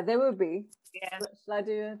Yeah, there will be. Yeah. Shall I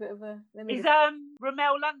do a bit of a? Is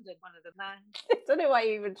Ramel London one of them? No. I don't know why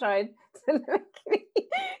you even tried to make me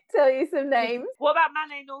tell you some names. What about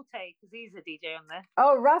Mane Norte? Because he's a DJ on there.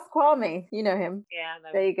 Oh, Ras Kwame, you know him. Yeah, I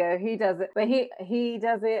know. There you go. He does it, but he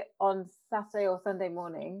does it on Saturday or Sunday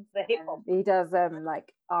morning. The hip hop. He does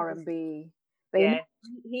like R&B. But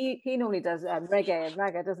he normally does reggae and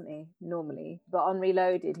ragga, doesn't he? Normally, but on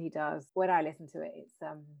Reloaded he does. When I listen to it, it's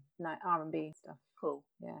R&B stuff. Cool.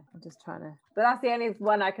 Yeah, I'm just trying to. But that's the only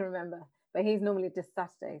one I can remember. But he's normally just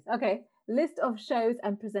Saturdays. Okay, list of shows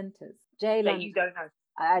and presenters. Jay London. You don't know.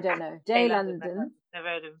 I don't know. Jay London. Never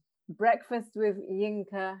heard of him. Breakfast with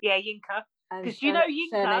Yinka. Yeah, Yinka. Because you know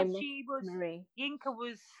Yinka, Yinka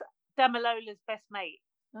was Damilola's best mate.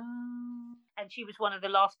 And she was one of the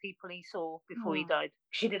last people he saw before he died.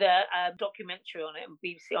 She did a documentary on it on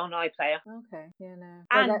BBC on iPlayer. Okay, yeah, no.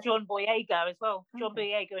 And John Boyega as well. John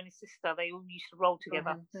Boyega and his sister, they all used to roll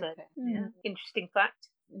together. So, interesting fact.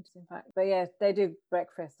 Interesting fact. But yeah, they do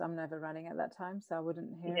breakfast. I'm never running at that time, so I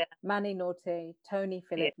wouldn't hear it. Mane Norte, Tony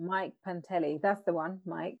Phillip, Mike Pantelli. That's the one,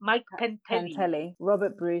 Mike. Mike Pantelli.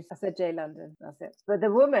 Robert Bruce. I said Jay London. That's it. But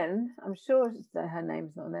the woman, I'm sure that her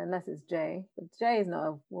name's not there unless it's Jay. But Jay is not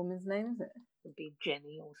a woman's name, is it? It would be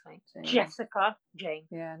Jenny or something. Jessica Jane.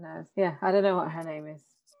 Yeah, no. Yeah, I don't know what her name is.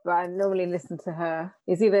 But I normally listen to her.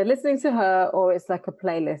 It's either listening to her or it's like a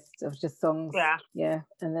playlist of just songs. Yeah.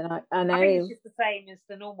 And then I think it's just the same as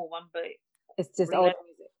the normal one, but it's just old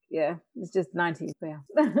music. Yeah. It's just 90s. Yeah.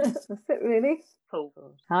 That's it really. Cool.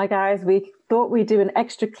 Hi guys. We thought we'd do an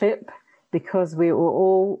extra clip because we were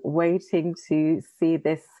all waiting to see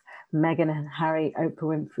this Meghan and Harry Oprah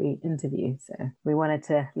Winfrey interview. So we wanted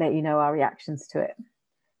to let you know our reactions to it.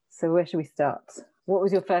 So where should we start? What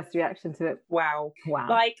was your first reaction to it? Wow.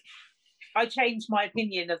 Like, I changed my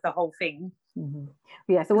opinion of the whole thing. Mm-hmm.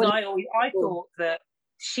 Yeah. So I thought that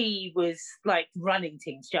she was like running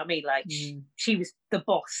things. Do you know what I mean? Like she was the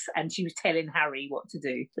boss and she was telling Harry what to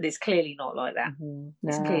do. But it's clearly not like that.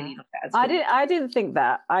 It's clearly not that. I didn't think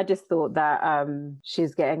that. I just thought that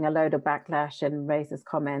she's getting a load of backlash and racist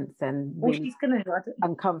comments and she's gonna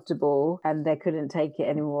uncomfortable and they couldn't take it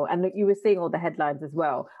anymore. And you were seeing all the headlines as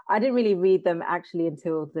well. I didn't really read them actually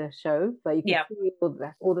until the show, but you can see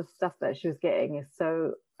all the stuff that she was getting is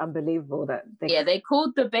so unbelievable that they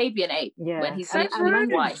called the baby an ape when he's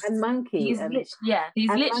literally white and monkey. He's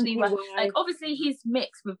literally white. Like obviously he's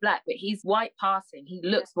mixed with black, but he's white passing. He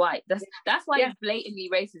looks white. That's why he's blatantly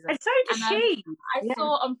racist. And so does she. I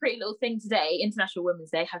saw on Pretty Little Thing today, International Women's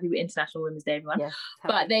Day. Happy International Women's Day, everyone. Yes,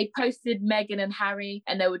 but they posted Meghan and Harry,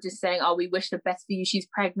 and they were just saying, "Oh, we wish the best for you. She's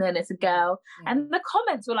pregnant. It's a girl." And the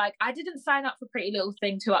comments were like, "I didn't sign up for Pretty Little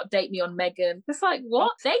Thing to update me on Meghan." It's like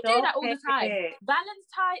what? They do that all the time.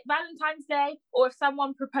 Valentine's Day, or if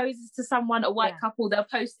someone proposes to someone, a white couple, they'll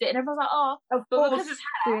post it, and everyone's like, "Oh," but because it's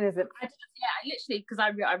her, I literally because I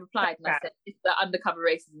replied and I said it's the undercover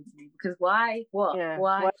racism to me because why? What? Yeah.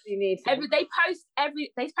 Why? What do you need? They post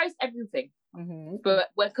everything,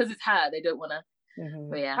 but because it's her, they don't want to.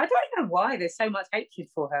 But yeah, I don't know why there's so much hatred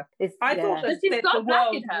for her. I thought that the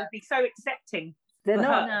world would be so accepting. They're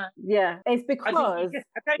not. Yeah, it's because I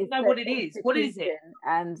don't know what it is. What is it?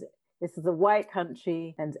 And this is a white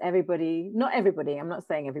country, and not everybody, I'm not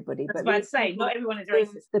saying everybody, but not everyone is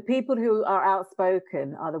racist. The people who are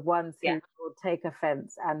outspoken are the ones who will take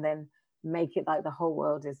offense and then make it like the whole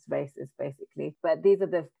world is racist, basically. But these are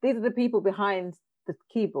the people behind the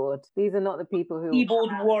keyboard. These are not the people who Keyboard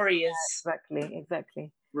warriors.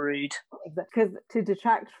 Exactly. Rude. Because to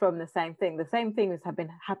detract from the same thing has been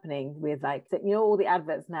happening with, like, all the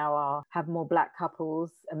adverts now have more black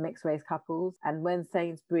couples and mixed race couples. And when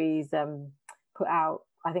Sainsbury's put out,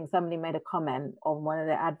 I think somebody made a comment on one of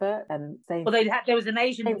their adverts, and there was an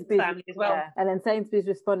Asian family as well. Yeah. And then Sainsbury's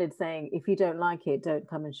responded saying, if you don't like it, don't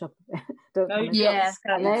come and shop. Don't come and shop.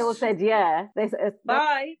 And they all said, yeah. They said,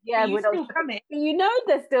 bye. Yeah, we're still coming.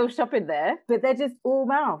 They're still shopping there, but they're just all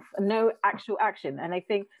mouth and no actual action. And I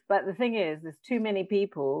think, but the thing is, there's too many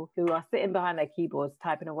people who are sitting behind their keyboards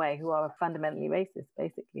typing away who are fundamentally racist,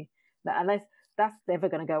 basically. Unless that's never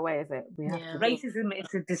going to go away, is it? Racism is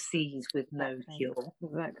a disease with no cure.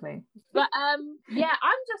 Exactly. But I'm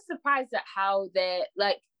just surprised at how they're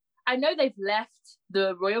like. I know they've left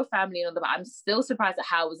the royal family on but I'm still surprised at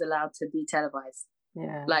how it was allowed to be televised.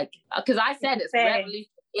 Yeah. Like, because I said it's revolution.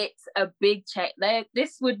 It's a big change.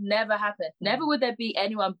 This would never happen. Never would there be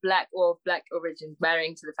anyone black or of black origin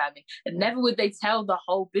marrying to the family. And never would they tell the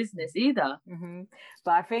whole business either. Mm-hmm.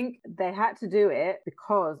 But I think they had to do it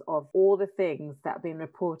because of all the things that have been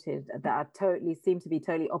reported that seem to be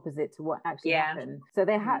totally opposite to what actually happened. So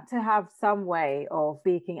they had to have some way of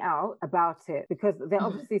speaking out about it, because they're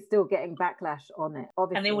obviously still getting backlash on it.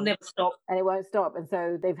 Obviously. And it will never stop. And it won't stop. And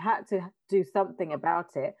so they've had to do something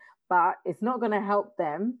about it. But it's not going to help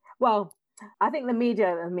them. Well, I think the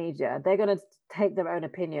media, they're going to take their own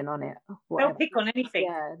opinion on it. They'll pick on anything.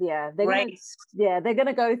 Yeah. They're going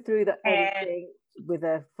to go through everything with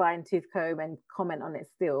a fine-tooth comb and comment on it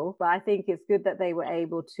still. But I think it's good that they were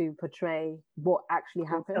able to portray what actually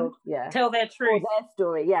happened. Tell their truth. Or their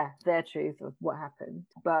story. Their truth of what happened.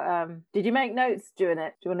 But did you make notes during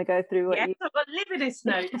it? Do you want to go through what I've got lividus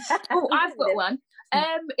notes. Oh, I've got one.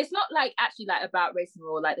 It's not like actually like about racism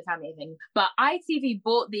or like the family thing, but ITV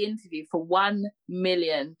bought the interview for $1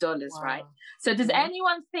 million, right? So does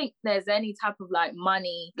anyone think there's any type of like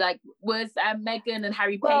money, like was Meghan and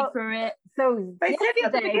Harry paid for it? So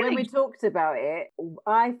yesterday when we talked about it,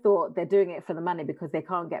 I thought they're doing it for the money because they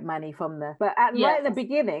can't get money from right at the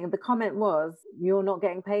beginning, the comment was, you're not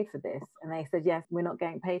getting paid for this. And they said, yes, we're not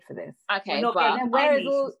getting paid for this. Okay,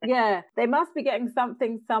 they must be getting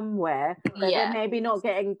something somewhere, but they're maybe not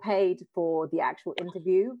getting paid for the actual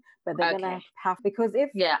interview, but they're going to have, because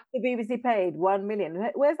if the BBC paid $1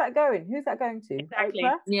 million, where's that going? Who's that going to? Exactly.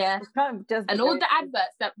 Oprah? Yeah. And all the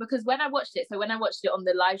adverts because when I watched it on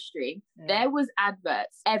the live stream, there was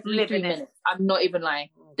adverts every 3 minutes. I'm not even lying.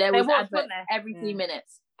 There was adverts every 3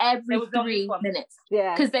 minutes. Every 3 minutes.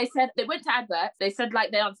 Yeah. Because they said they went to adverts. They said like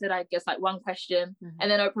they answered, I guess, like one question. And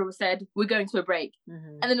then Oprah said, we're going to a break.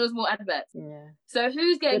 And then there was more adverts. Yeah. So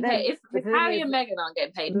who's getting paid? If Harry and Meghan aren't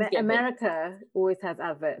getting paid, America always has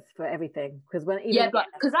adverts for everything. Because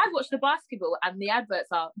because I watched the basketball and the adverts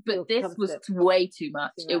but this was way too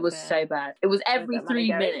much. It was so bad. It was every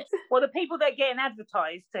 3 minutes. Well, the people that are getting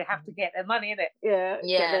advertised, they have to get their money in it.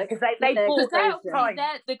 Yeah. Because they bought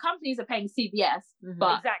the companies are paying CBS,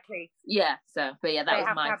 but exactly. Yeah. So, but that was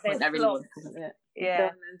my point. I really wanted.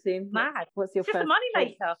 Mad. What's your just first a money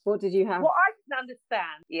maker? What did you have? What I can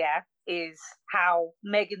understand, is how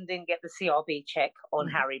Meghan didn't get the CRB check on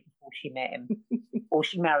Harry before she met him or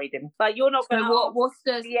she married him. But you're not going to. What's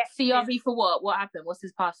the CRB for what? What happened? What's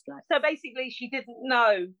his past like? So basically, she didn't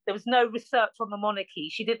know. There was no research on the monarchy.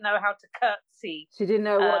 She didn't know how to curtsy. She didn't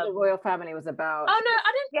know what the royal family was about. Oh no,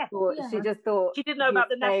 I didn't. She just thought she didn't know about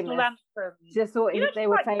the national anthem. She just thought they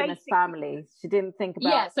were famous families. She didn't think about.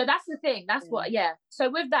 Yeah, so that's the thing. That's what. Yeah. So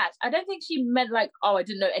with that, I don't think she meant like, oh, I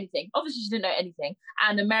didn't know anything. Obviously, she didn't know anything.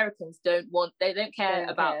 And Americans don't care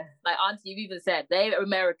about like Auntie. You've even said they're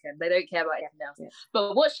American. They don't care about anything else. Yeah.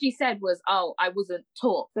 But what she said was, "Oh, I wasn't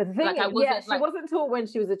taught." But the thing she wasn't taught when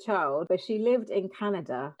she was a child, but she lived in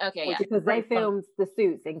Canada. Okay, yeah. Because they filmed the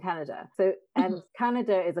Suits in Canada. So and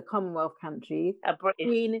Canada is a Commonwealth country. The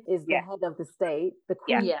Queen is the head of the state. The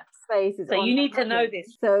Queen's face is. So you need to know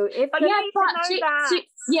this. So if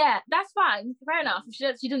that's fine. Fair enough.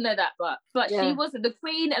 She didn't know that, but she wasn't the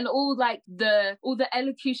Queen and all the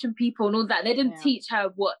elocution people and all that. They didn't teach her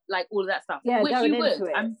what like all of that stuff. Yeah, which you would.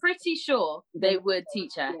 I'm pretty sure they would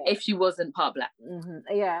teach her if she wasn't part black.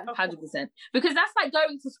 Yeah, 100%. Because that's like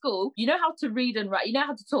going to school. You know how to read and write. You know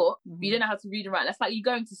how to talk. But you don't know how to read and write. That's like you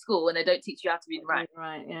going to school and they don't teach you how to read and write.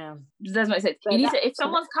 Right. Yeah. It doesn't make sense. You need to. If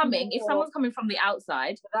someone's coming from the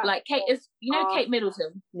outside, like Kate is. You know Kate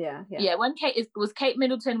Middleton. Yeah. When Kate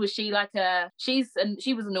Middleton, was she like she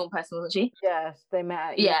was a normal person, wasn't she? Yes, they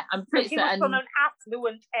met. I'm pretty certain. She was from an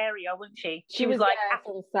affluent area, wasn't she? She was like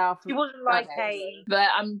from South. She wasn't like but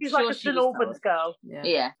I'm she was sure like a she St was Albans girl.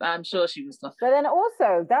 Yeah, I'm sure she was not. But then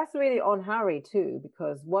also, that's really on Harry too,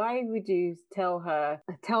 because why would you tell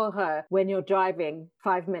her when you're driving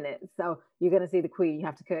 5 minutes, so you're going to see the Queen, you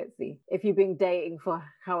have to curtsy if you've been dating for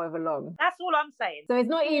however long? That's all I'm saying. So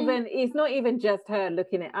it's not even just her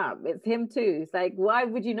looking it up, it's him too. It's like, why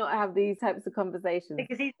would you not have these types of conversations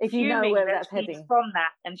Because he's if you know where that's she's heading from that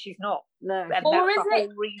and she's not? No. And Or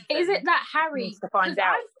is it that Harry needs to find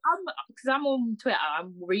out? Because I'm on Twitter,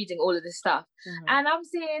 I'm reading all of this stuff, and I'm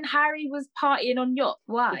seeing Harry was partying on yacht.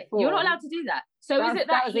 Why? Before. You're not allowed to do that. So is it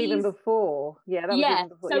that was even before? Yeah, that was even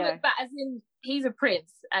before. So, yeah. but as in, he's a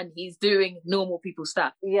prince and he's doing normal people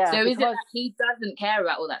stuff. Yeah. So is it that he doesn't care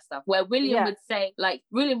about all that stuff? Where William would say, like,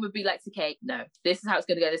 William would be like to Kate, no, this is how it's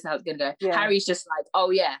gonna go. This is how it's gonna go. Yeah. Harry's just like, oh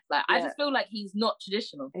yeah, like I just feel like he's not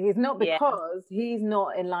traditional. He's not because he's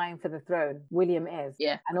not in line for the throne. William is.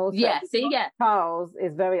 Yeah. And also, Charles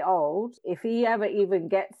is very old. If he ever even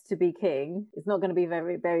gets to be king, it's not going to be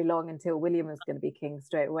very, very long until William is going to be king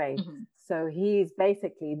straight away. Mm-hmm. So he's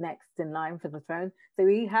basically next in line for the throne. So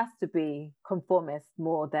he has to be conformist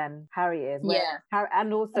more than Harry is.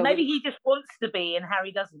 And also maybe he just wants to be and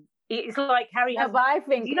Harry doesn't. It's like Harry has. But I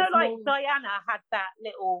think like Diana had that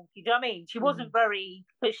little. You know what I mean? She wasn't very,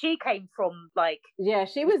 but she came from like. Yeah,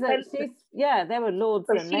 she was. They were lords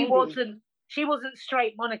and ladies. She wasn't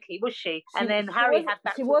straight monarchy, was she? And then Harry had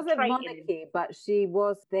that. She wasn't monarchy, but she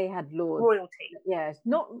was. They had lords. Royalty. Yeah,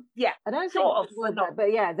 not. Yeah, I don't sort think it was that,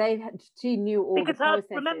 but yeah, she knew all because the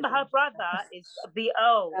processes. Remember, her brother is the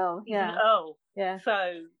Earl. He's an Earl. Yeah.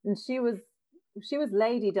 So. And she was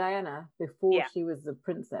Lady Diana before she was a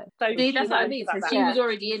princess. So that's what I mean. So she was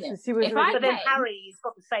already in it. But then Harry's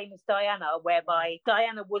got the same as Diana, whereby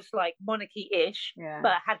Diana was like monarchy-ish,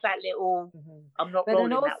 but had that little. I'm not. But rolling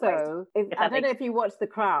then also, that way, I don't know if you watched The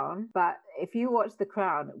Crown, but if you watch The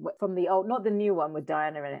Crown from the old, not the new one with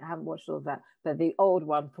Diana in it, I haven't watched all of that, but the old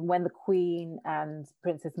one from when the Queen and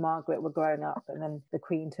Princess Margaret were growing up, and then the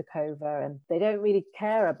Queen took over, and they don't really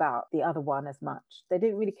care about the other one as much. They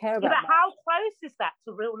didn't really care about. But how close is that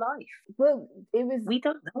to real life? Well, it was. We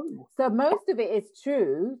don't know. So most of it is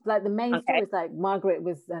true. Like the main story is like Margaret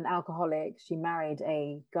was an alcoholic. She married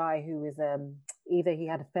a guy who was either he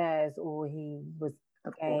had affairs or he was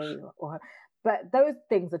gay, but those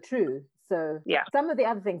things are true. So some of the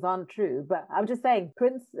other things aren't true. But I'm just saying,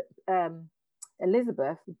 Prince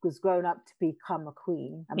Elizabeth was grown up to become a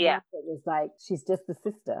queen, and Margaret was like, she's just a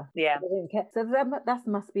sister. Yeah, they didn't care. So that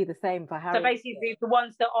must be the same for Harry. So basically, the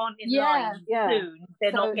ones that aren't in line soon,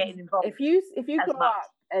 they're not getting involved. If you grow up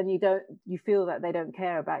and you feel that they don't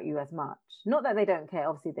care about you as much. Not that they don't care,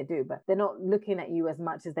 obviously they do, but they're not looking at you as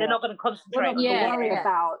much as they're not going to concentrate. Worry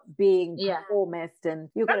about being conformist, and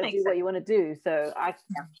you're going to do what you want to do. So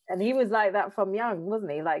and he was like that from young,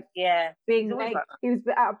 wasn't he? Like being naked. He was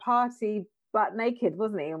at a party butt naked,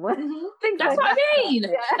 wasn't he? And that's what I mean.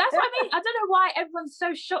 That's what I mean. I don't know why everyone's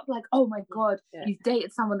so shocked. Like, oh my god, you've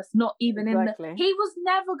dated someone that's not even in the. He was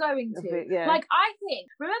never going to. Like, I think.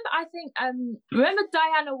 Remember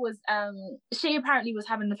Diana was. She apparently was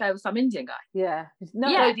having an affair with some Indian guy. Yeah.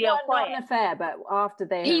 Not an affair, but after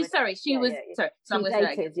they. She was. Sorry. So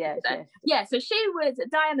dated. So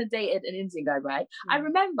Diana dated an Indian guy, right? I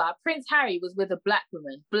remember Prince Harry was with a black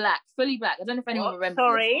woman, fully black. I don't know if anyone remembers.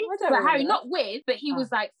 Sorry, but Harry, not with, but he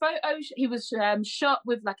was like he was shot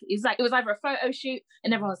with like it was either a photo shoot,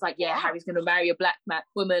 and everyone was like, Harry's gonna marry a black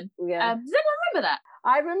woman. Does anyone remember that?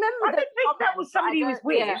 I remember. I don't think that was somebody he was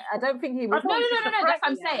with. Yeah, I don't think he was. No. That's what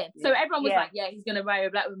I'm saying. So everyone was like, he's gonna marry a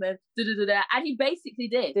black woman, and he basically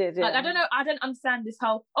did. Like, I don't know. I don't understand this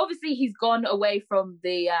whole. Obviously, he's gone away from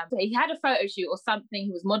the. He had a photo shoot or something. He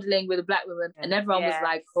was modeling with a black woman, and everyone was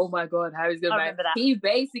like, "Oh my god, Harry's gonna marry." He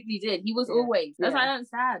basically did. He was always. That's what I don't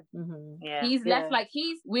understand. Mm-hmm. He's left like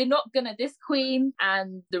we're not gonna, this queen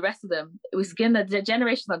and the rest of them, the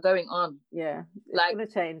generations are going on. Yeah. Like,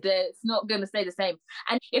 it's not gonna stay the same.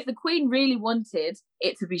 And if the queen really wanted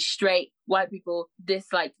it to be straight white people, this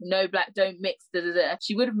like no black, don't mix,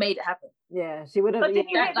 she would have made it happen. Yeah, she would have. But did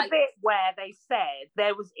you hear the bit where they said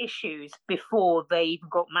there was issues before they even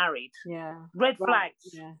got married? Yeah. Red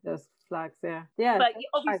flags. Yeah, those flags, yeah. But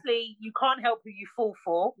obviously you can't help who you fall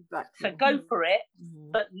for. Exactly. So go for it,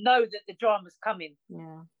 but know that the drama's coming.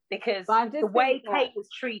 Yeah. Because the way Kate was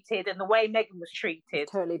treated and the way Meghan was treated,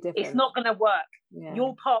 it's totally different. It's not going to work. Yeah.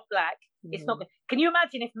 You're part black. It's not. Can you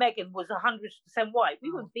imagine if Meghan was 100% white?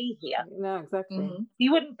 We wouldn't be here. No, exactly.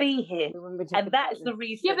 You wouldn't be here. And that is the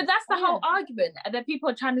reason. Yeah, but that's the whole argument. And then people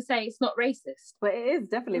are trying to say it's not racist. But it is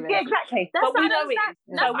definitely racist. Yeah, exactly. That's but we know it.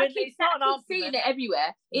 No, I keep seeing it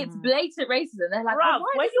everywhere. It's blatant racism. They're like, Bruv,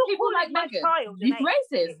 why when do you're people like calling my Meghan? child It's an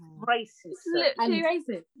racist. Racist. It's literally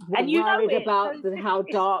racist. And you know worried it. about So how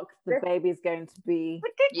dark the baby is going to be.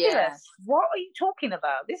 Ridiculous. Yeah. What are you talking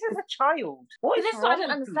about? This is a child. What is This is what I don't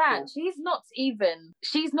wrong with understand. people?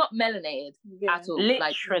 She's not melanated at all.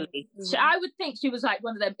 Literally. I would think she was like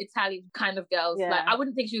one of them Italian kind of girls. Yeah. Like I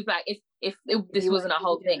wouldn't think she was black if this wasn't a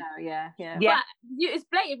whole thing. Yeah. Yeah. But it's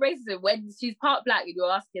blatant racism when she's part black and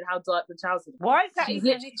you're asking how dark the child's is. Why is that?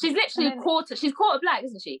 She's literally quarter. She's quarter black,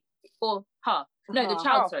 isn't she? Or half? No, the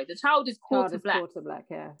child. Sorry, the child is quarter black. Quarter black,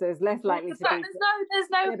 yeah. So it's less likely to be. There's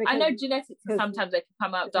no. I know genetics. Sometimes they can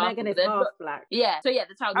come out dark. Meghan is half black. Yeah. So yeah,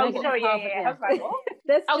 the child. Oh, sorry. Yeah. I was like, what?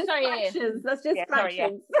 That's Oh, just sorry, yeah. fractions. That's just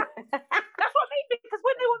fractions. That's what I mean, because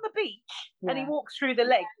when they're on the beach and he walks through the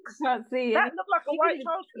legs, You can't see. that looked like a white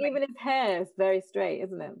child to me. Even his hair is very straight,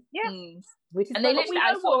 isn't it? Yeah. Which is And they But we literally,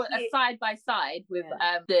 I know saw what a he- side by side with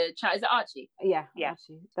the child. Is it Archie? Yeah. Yeah.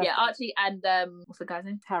 Archie. That's Yeah, Archie and what's the guy's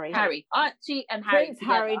name? Harry. Archie and Harry. Prince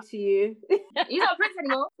together. Harry to you. He's not a prince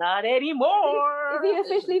anymore. Not anymore. Is he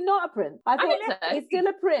officially not a prince? I thought think so. he's still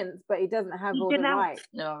a prince, but he doesn't have all the rights.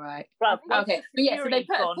 All right. Bruv, Okay. But yeah, so they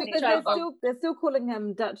put a Because picture of. they're still calling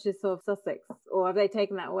him Duchess of Sussex, or have they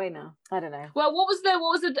taken that away now? I don't know. Well, what was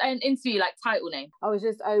the interview like title name? I was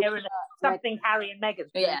just something Harry and Meghan.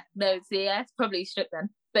 Yeah. No. See, yeah, it's probably strict then.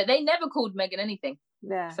 But they never called Meghan anything.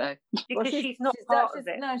 Yeah. So. Because she's not part Duchess,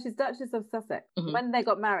 of it. No, she's Duchess of Sussex. Mhm. When they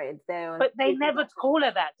got married, But they never call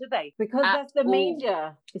her that, do they? because that's the all.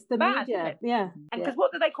 media. It's the Bad, isn't media. it? Yeah. And because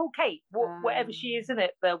what do they call Kate? Whatever she is, isn't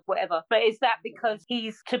it? Whatever. But is that because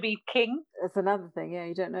he's to be king? That's another thing. Yeah,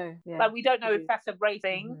 you don't know. Yeah. Like we don't know if that's a race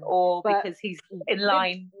thing or But because he's in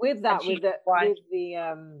line. with that, and she's with the white.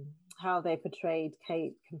 how they portrayed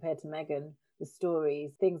Kate compared to Meghan, the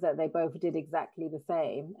stories, things that they both did exactly the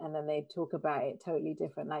same, and then they talk about it totally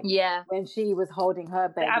different. Like Yeah. when she was holding her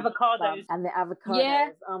baby, avocados. and the avocados. Yeah.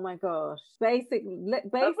 Oh my gosh, basic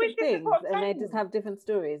this things, is what I'm and they saying. just have different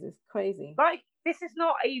stories. It's crazy. Like this is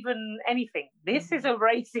not even anything. This is a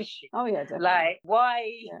race issue. Oh yeah, definitely. Like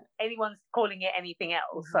why Yeah. anyone's calling it anything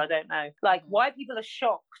else, I don't know. Like why people are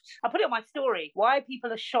shocked. I put it on my story. Why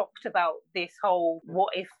people are shocked about this whole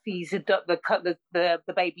what if he's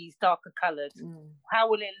the baby's darker coloured? How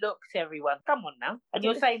will it look to everyone? Come on now. And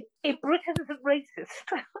you're saying if Britain isn't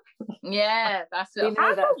racist, Yeah. That's We it. know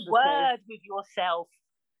have that's a the word with yourself.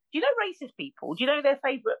 Do you know racist people? Do you know their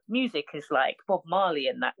favourite music is like Bob Marley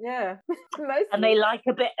and that? Yeah, mostly. And they like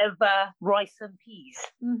a bit of rice and peas.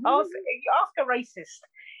 Mhm. Ask a racist.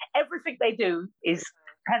 Everything they do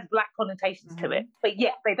has black connotations to it, but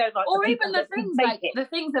yet they don't like. Or the people even the that things make like it. the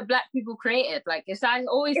things that black people created. Like I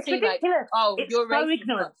always It's see like, ridiculous. oh, It's you're so racist.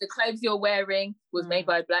 ignorant. The clothes you're wearing was made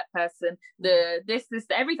by a black person. This,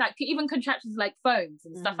 everything, like, even contraptions like phones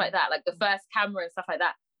and stuff like that, like the first camera and stuff like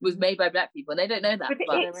that was made by black people, and they don't know that.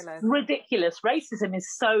 It's ridiculous. Racism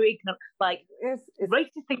is so ignorant. Like it's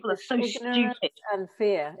racist people are so ignorance stupid. and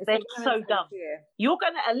fear. It's They're ignorance so and dumb. fear. You're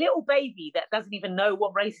a little baby that doesn't even know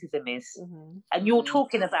what racism is, and you're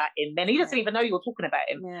talking about him, and he doesn't even know you're talking about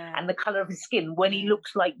him, Yeah. and the colour of his skin when he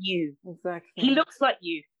looks like you. Exactly. He looks like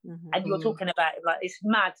you, and you're Mhm. talking about him like it's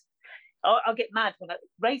mad. I'll get mad when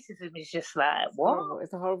racism is just like It's what? horrible.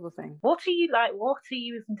 It's a horrible thing. What are you like? What are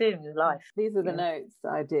you even doing in your life? These are the notes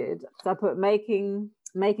that I did. So I put making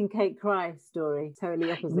Kate cry story.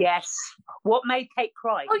 Totally opposite. Yes. What made Kate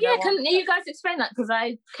cry? Oh yeah, No can answer. you guys explain that? Because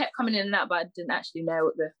I kept coming in and out, but I didn't actually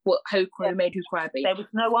know who made who cry. But There was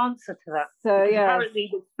no answer to that. So Because yeah, apparently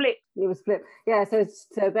it was flipped. it was flipped. Yeah,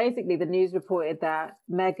 so basically the news reported that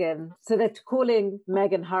Meghan, so they're calling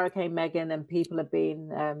Meghan Hurricane Meghan, and people have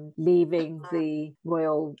been leaving the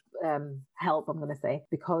royal help, I'm going to say,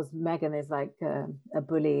 because Meghan is like a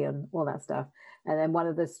bully and all that stuff. And then one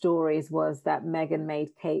of the stories was that Meghan made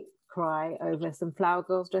Kate cry over some Flower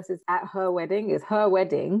Girls dresses at her wedding. It's her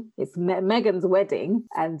wedding. It's Meghan's wedding.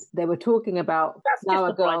 And they were talking about That's Flower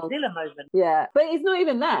just a Girls. Bridezilla moment. Yeah, but it's not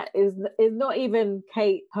even that. It's not even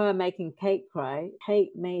her making Kate cry. Kate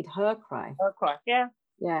made her cry. Her cry. Yeah.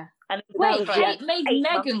 Yeah. And wait, that was Kate made 8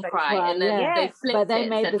 months Megan ago. cry, and then Yeah. they flipped But they it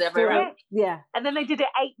made and the said they're story. right. Yeah. And then they did it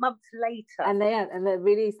 8 months later. And they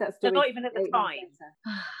released that So story. not even at the 8 months time.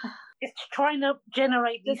 later. It's trying to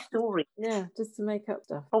generate these stories. Yeah, just to make up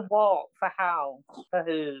stuff. For what? For how? For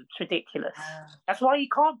who? It's ridiculous. That's why you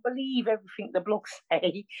can't believe everything the blogs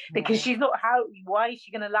say, because she's not how. Why is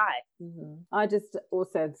she going to lie? I just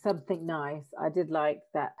also, something nice, I did like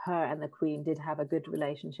that her and the Queen did have a good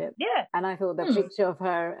relationship. Yeah. And I thought the picture of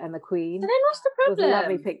her and the Queen So then what's the problem? was a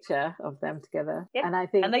lovely picture of them together. Yeah. And I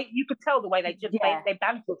think, and you could tell the way they just they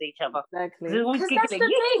bantered each other. Exactly. Because that's the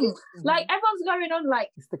thing. Like, everyone's going on like,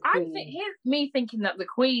 here's me thinking that the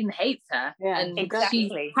Queen hates her, and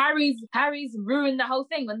exactly. Harry's ruined the whole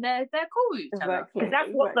thing when they're cool with each other. Because that's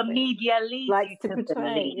what the media leads likes you to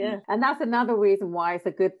portray. Yeah. And that's another reason why it's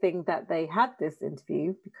a good thing that they had this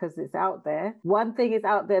interview, because it's out there. One thing is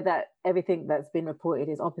out there that everything that's been reported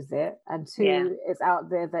is opposite, and two, it's out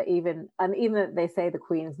there that even that they say the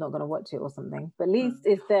Queen is not going to watch it or something, but at least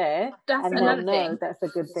it's there. That's and another they'll know thing. That's a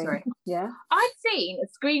good thing. Sorry. Yeah. I've seen a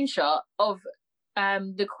screenshot of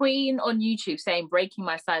the Queen on YouTube saying "breaking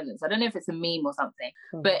my silence." I don't know if it's a meme or something,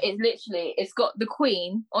 but it's got the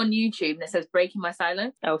Queen on YouTube and it says "breaking my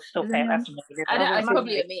silence." Oh, stop it! That's amazing. It's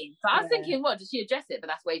probably a meme. So I was thinking, what, did she address it? But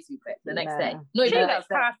that's way too quick. The next day, no, she looks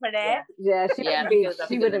half for there. Yeah,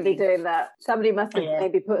 she wouldn't be doing that. Somebody must have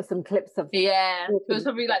maybe put some clips of. Yeah, it was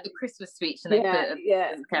probably like the Christmas speech, and they put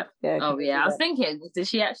Oh yeah, I was thinking, did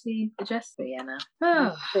she actually address it? Yeah, no.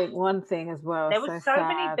 I think one thing as well. There was so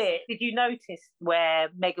many bits. Did you notice where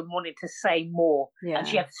Meghan wanted to say more and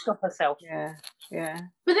she had to stop herself? Yeah.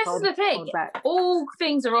 But this is the thing. All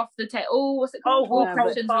things are off the table. All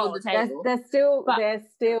options are on the table. There's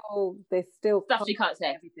still stuff she can't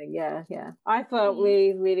say. Everything. Yeah. I felt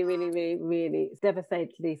really, really, really, really, really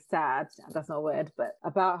devastatingly sad. That's not a word, but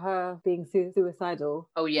about her being suicidal.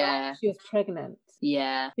 Oh yeah. She was pregnant.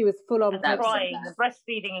 Yeah. She was full on crying,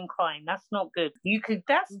 breastfeeding and crying. That's not good.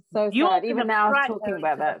 That's so sad. Even now talking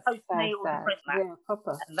about that. So sad. Yeah,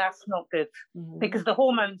 proper. And that's not good because the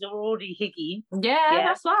hormones are already higgy. Yeah,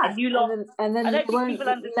 that's right. And then they won't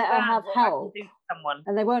let her have help.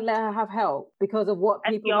 And they won't let her have help because of what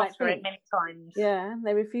people might think. It many times. Yeah,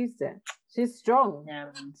 they refused it. She's strong.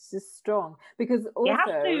 Yeah. She's strong because also you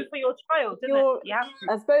have to for your child, isn't it? You have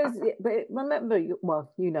to. I suppose, but remember,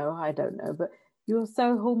 I don't know, but you're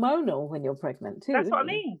so hormonal when you're pregnant too. That's what I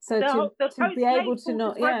mean. So to be able to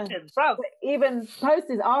not, even post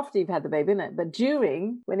is after you've had the baby, isn't it? But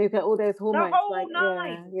during, when you get all those hormones,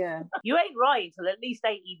 you ain't right until at least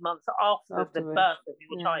 18 months after the birth of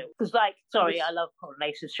your child. Because, I love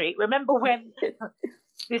Coronation Street. Remember when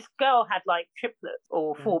this girl had like triplets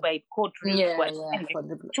or four baby quadruplets.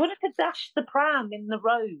 She wanted to dash the pram in the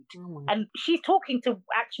road. And she's talking to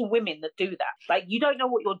actual women that do that. Like, you don't know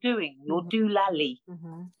what you're doing. You're doolally.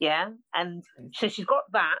 Yeah. And so she's got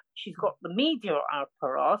that. She's got the media up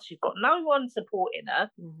her ass. She's got no one supporting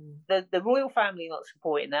her. The royal family not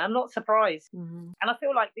supporting her. I'm not surprised. And I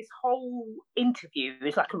feel like this whole interview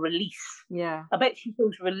is like a release. Yeah. I bet she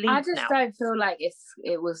feels relieved now. I just don't feel like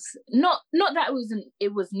it was not that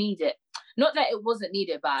it was needed. Not that it wasn't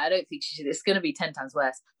needed, but I don't think it's going to be 10 times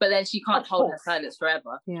worse. But then she can't hold her silence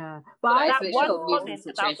forever. Yeah. But that one comment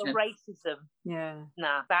about the racism. Yeah.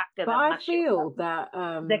 Nah, that's going to I feel that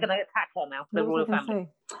they're going to attack her now, the royal family.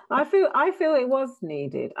 I feel it was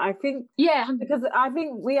needed. I think because I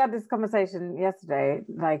think we had this conversation yesterday.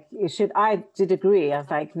 Like, I did agree. I was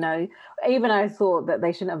like, no. Even I thought that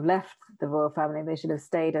they shouldn't have left the royal family. They should have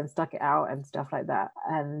stayed and stuck it out and stuff like that.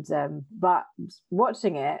 And but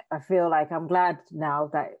watching it, I feel like I'm glad now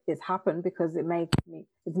that it's happened because it's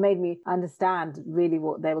made me understand really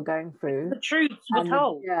what they were going through. The truths were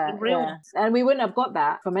told. And we wouldn't have got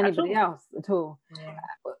that from anybody else at all. Yeah.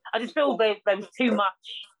 I just feel there was too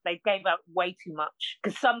much. They gave up way too much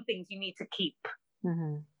because some things you need to keep.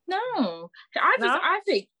 No, I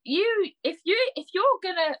think if you're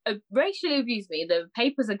gonna racially abuse me, the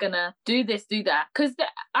papers are gonna do this, do that. Because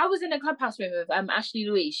I was in a clubhouse room with Ashley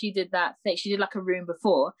Louise. She did that thing. She did like a room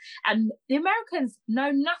before, and the Americans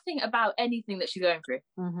know nothing about anything that she's going through.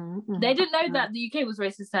 They didn't know that the UK was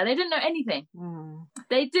racist to her. They didn't know anything.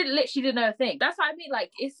 They literally didn't know a thing. That's what I mean.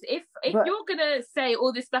 Like, if you're gonna say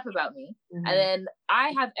all this stuff about me, and then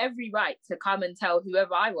I have every right to come and tell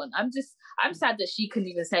whoever I want. I'm sad that she couldn't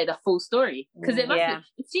even say the full story because it must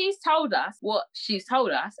be. She's told us what she's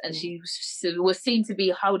told us, and she was seen to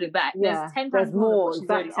be holding back. There's 10 times more.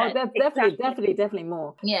 There's definitely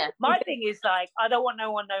more. Yeah. My thing is like, I don't want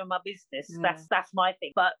no one knowing my business. That's my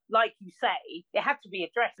thing. But like you say, it had to be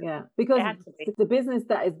addressed. Yeah, because the business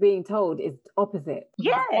that is being told is opposite.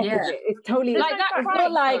 Yeah, it's totally like that. It's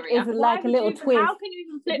not like it's like a little twist. How can you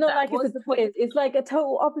even flip it's not that? like it's a twist. It's like a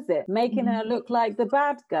total opposite, making her look like the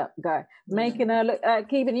bad guy, making her look.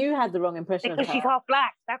 Keevan, you had the wrong impression because of her. she's half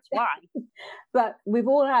black. That's why. But we've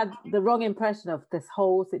all had the wrong impression of this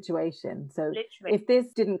whole situation. So Literally. if this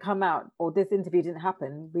didn't come out or this interview didn't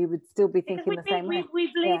happen, we would still be thinking the same way. We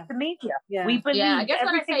believe the media. Yeah. We believe. Yeah, I guess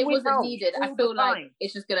when I say it we're wasn't told needed, I all feel the like time.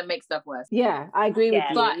 it's just gonna make stuff worse. Yeah, I agree with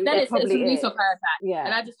you. But then It it's a probably release is. of her back. Yeah.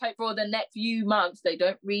 And I just hope for the next few months they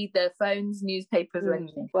don't read their phones, newspapers, or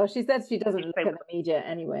anything. Well, she said she doesn't look at the media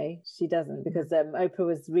anyway. She doesn't, because Oprah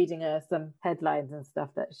was reading her some headlines and stuff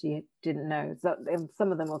that she didn't know. So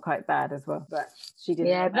some of them were quite bad as well, but she didn't.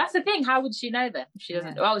 Yeah, know but that's the thing. How would she know that if she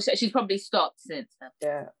doesn't? Yeah. Well, she's probably stopped since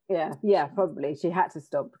then. Yeah, probably. She had to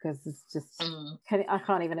stop because it's just, I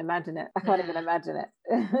can't even imagine it.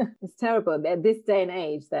 It's terrible at this day and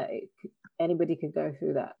age that anybody could go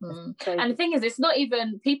through that. And the thing is, it's not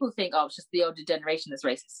even, people think, oh, it's just the older generation that's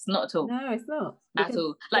racist. It's not at all. No, it's not. At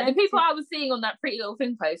all. Like the people I was seeing on that Pretty Little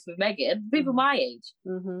Thing post with Meghan, people my age.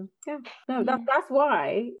 Yeah. No, that's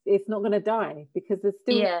why it's not going to die, because there's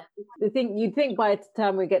still you'd think by the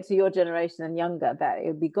time we get to your generation and younger that it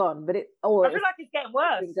would be gone, but I feel like it's getting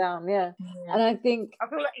worse. Down, and I think I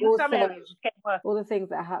feel like in some areas it's getting worse. All the things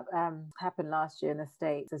that happened last year in the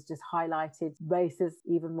States has just highlighted races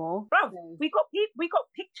even more. Bro, we got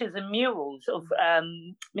pictures and murals of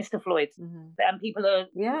Mr. Floyd, and people are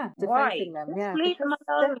defending them. Yeah, leave them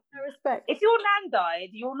alone. No respect. If your nan died,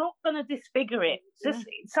 you're not going to disfigure it. Just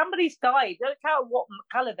somebody's died. Don't care what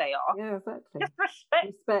colour they are. Yeah, exactly. Just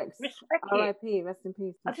respect it. R.I.P. Rest in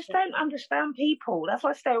peace. I just don't understand people. That's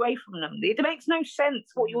why I stay away from them. It makes no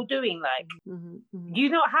sense what you're doing. Like, you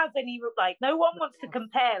don't have any, like, no one wants to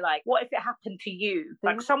compare, like, what if it happened to you?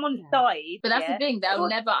 Like, someone's died. But that's the thing, they'll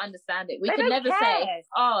never understand it. We could never say,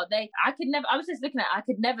 I was just looking at it, I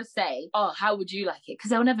could never say, oh, how would you like it? Because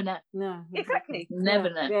they'll never know. No. Exactly. Never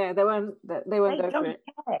know. Yeah, they won't go for it.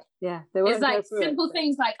 Care. Yeah, they won't. It's like simple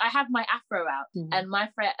things like I have my afro out, and my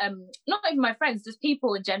friend, not even my friends, just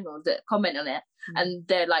people in general that comment on it, and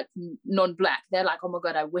they're like non-black. They're like, oh my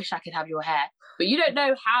god, I wish I could have your hair, but you don't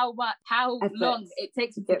know how long it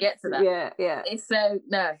takes to get to that. Yeah. It's so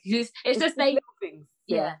no, it's just they. Things.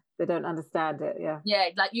 Yeah. They don't understand it. Yeah,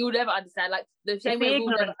 like you'll never understand. Like the same way we'll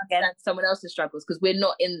never understand someone else's struggles because we're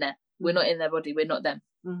not in there. We're not in their body. We're not them.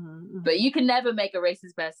 But you can never make a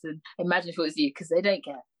racist person imagine if it was you because they don't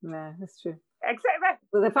care. Yeah, that's true. Exactly.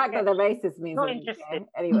 Well, the fact that they're racist means not interested.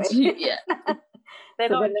 Anyway. Yeah. They're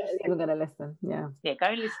not even going to listen. Yeah. Yeah, go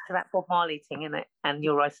and listen to that Bob Marley thing, innit? And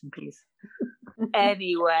you'll rise in peace.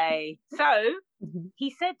 Anyway, so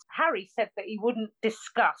Harry said that he wouldn't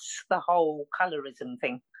discuss the whole colorism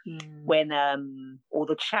thing when or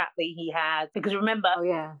the chat that he had, because remember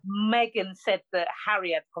Meghan said that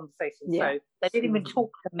Harry had conversations, so they didn't even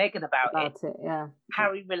talk to Meghan about it.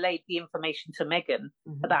 Harry relayed the information to Meghan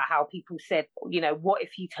about how people said, what if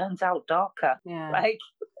he turns out darker? Like,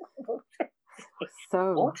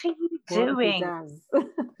 so what are you doing?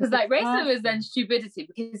 Because like racism is then stupidity,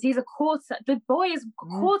 because he's the boy is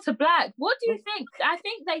quarter black. What do you think? I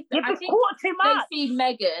think they quarter too much. They see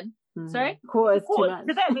Meghan. Sorry, quarter too much.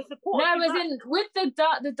 To them, it's a quarter. No, as in with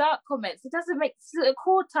the dark comments, it doesn't make a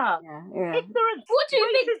quarter. Ignorance. What do you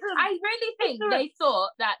think? I really think they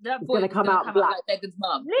thought that boy was going to come out black like Meghan's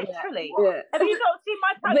mum. Literally. Have you not seen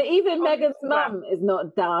my post? But even Meghan's mum is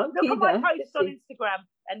not dark. Look at my post on Instagram,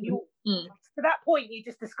 and you. To that point you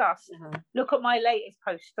just discussed, look at my latest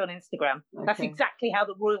post on Instagram. That's exactly how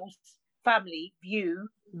the royal family view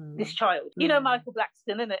this child. You know Michael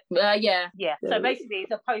Blackson, isn't it? Yeah. So basically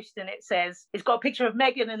it's a post and it says, it's got a picture of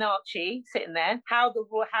Meghan and Archie sitting there, how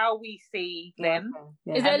we see them.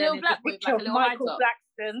 Is there a little black boy, picture of Michael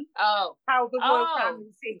Blackson? Oh. How the royal family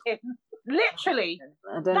see him. Literally.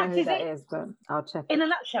 I don't know who that is, but I'll check. In a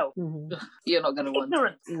nutshell. You're not going to want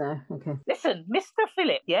ignorance. No, okay. Listen, Mr.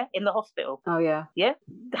 Philip, in the hospital. Oh, yeah. Yeah?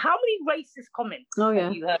 How many racist comments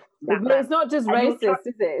have you heard? It's not just racist,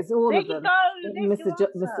 is it? It's all of them.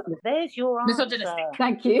 There's your answer. Misogynistic.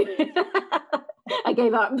 Thank you. I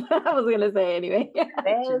gave up. I was going to say anyway.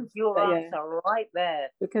 There's your answer right there.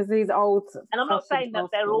 Because these old... And I'm not saying that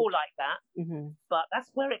they're all like that, but that's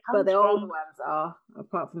where it comes from. But the old ones are,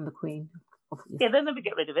 apart from the Queen. Yeah, they'll never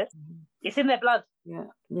get rid of it. It's in their blood.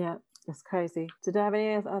 Yeah. It's crazy. Did I have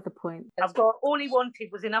any other point? I've got, all he wanted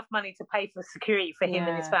was enough money to pay for security for him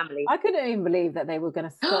and his family. I couldn't even believe that they were going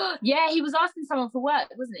to stop. Yeah, he was asking someone for work,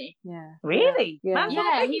 wasn't he? Yeah. Really?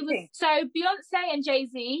 Yeah, he was. So Beyonce and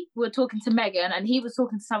Jay-Z were talking to Meghan and he was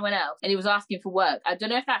talking to someone else and he was asking for work. I don't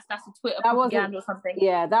know if that's a Twitter propaganda or something.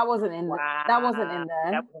 Yeah, that wasn't in there. That wasn't in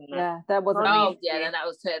there. That wasn't then that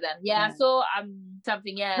was Twitter then. Yeah, I saw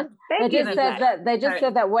something, yeah. They just Than said that they just Sorry.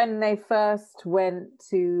 said that when they first went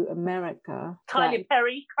to America, Tyler that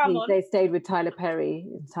Perry, come on. they stayed with Tyler Perry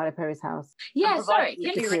in Tyler Perry's house. Yeah, And sorry.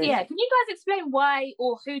 provide Can security. you guys explain why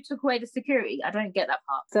or who took away the security? I don't get that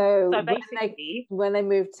part. So, So basically, when they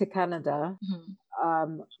moved to Canada, Mhm.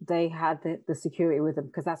 they had the security with them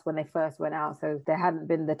because that's when they first went out. So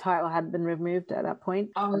the title hadn't been removed at that point.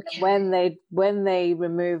 Oh, And okay. when they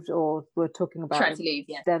removed or were talking about Tried it, to leave,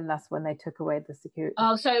 yeah. then that's when they took away the security.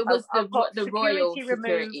 Oh, so it was I've got the royal removed.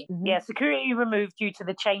 security. Mhm. Yeah, security removed due to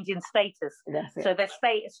the change in status. That's it. So their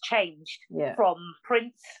status changed Yeah. from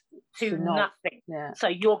prince to To not. nothing. Yeah. So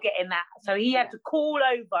you're getting that. So he had Yeah. to call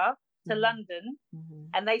over to Mhm. London, Mhm.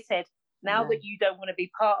 and they said, now No. that you don't want to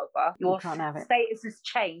be part of us, You your can't have it. status has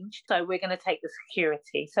changed, so we're going to take the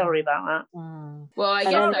security. Sorry about that. Mm. Well, I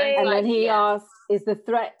And guess then, so. Sorry. and Like, then he yeah. asked, "Is the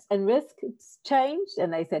threat and risk changed?"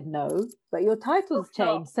 And they said, "No, but your title's Of course not.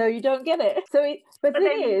 changed, so you don't get it." So, but the But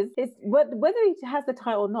thing then- is, it's whether he has the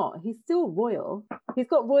title or not, he's still royal. He's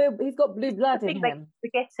got blue blood I in think they're him.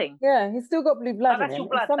 forgetting. Yeah, he's still got blue blood in that's him. your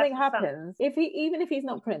blood, If something that's your son. happens, even if he's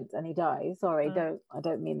not prince and he dies, sorry, I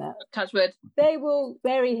don't mean that. Touch wood. They will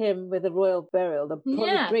bury him with a royal burial. They'll probably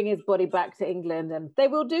Yeah. bring his body back to England, and they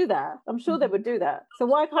will do that. I'm sure they would do that. So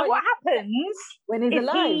why So can't what you happens when he's if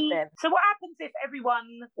alive he? then? So what happens if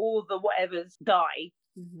everyone or the whatevers die?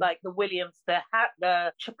 Like the Williams, the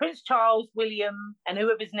Prince Charles, William, and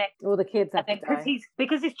whoever's next. All the kids have And to then die.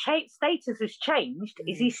 because his status has changed,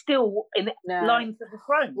 is he still in No. line for the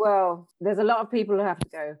throne? Well, there's a lot of people who have to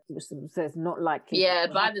go, so it's not likely. Yeah,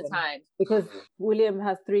 to by the happen. time. Because William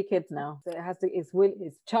has 3 kids now, so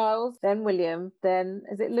it's Charles, then William, then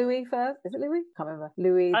is it Louis first? Is it Louis? Can't remember.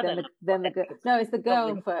 Louis, I then don't then the know. girl. No, it's the girl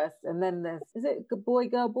Really. first, and then is it boy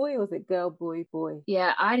girl boy or is it girl boy boy?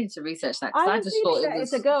 Yeah, I need to research that because I was just feeling thought it that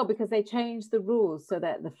was. it's a girl because they changed the rules so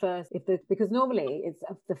that because normally it's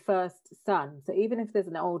the first son. So even if there's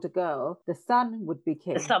an older girl, the son would be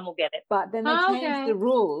king. The son will get it. But then they Oh, changed okay. the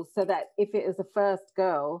rules so that if it is a first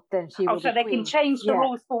girl, then she Oh, will so be they queen. can change the Yeah.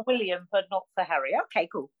 rules for William, but not for Harry. Okay,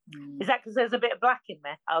 cool. Is that because there's a bit of black in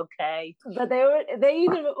there? Okay. But they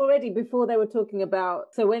even already before they were talking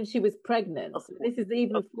about, so when she was pregnant, so this is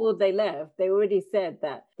even before they left, they already said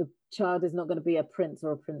that the child is not going to be a prince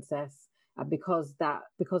or a princess. And because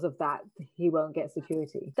of that, he won't get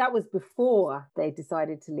security. That was before they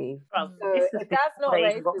decided to leave. Well, So this is if that's not before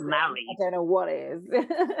they even got racism, married. I don't know what is.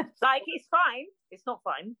 Like, it's fine. It's not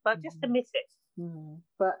fine, but just admit it.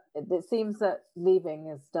 But it seems that leaving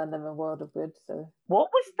has done them a world of good. So What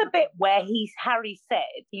was the bit where Harry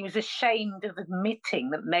said he was ashamed of admitting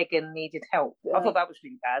that Meghan needed help? I thought that was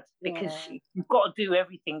really bad because you've got to do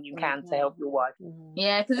everything you can to help your wife.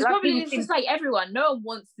 Yeah, because it's Like probably he it's was just like everyone. No one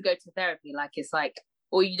wants to go to therapy. Like it's like,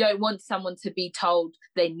 or you don't want someone to be told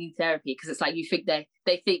they need therapy because it's like you think they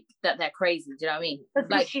think that they're crazy. Do you know what I mean?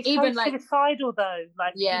 Like she's even so suicidal though.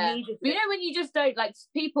 Like yeah, she but you know when you just don't like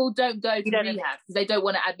people don't go to rehab because they don't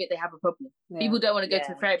want to admit they have a problem. Yeah. People don't want to go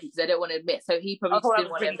to therapy because they don't want to admit. So he probably just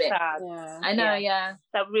didn't want to admit. Sad. Yeah. I know, yeah.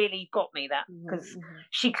 That really got me. That because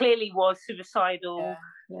she clearly was suicidal. Yeah.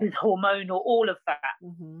 With hormonal, all of that.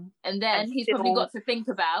 And then he's probably got to think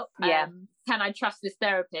about, can I trust this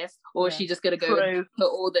therapist, or is she just going to go and put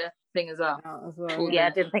all the thing as well? Yeah, I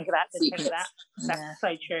didn't think of that. Didn't think of that. That's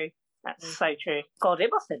so true. That's so true. God, it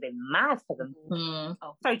must have been mad for them.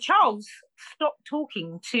 So Charles stopped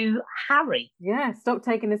talking to Harry. Yeah, stopped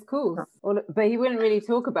taking his calls. But he wouldn't really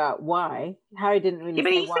talk about why. Harry didn't really but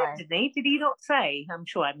say he why. said, didn't he? Did he not say? I'm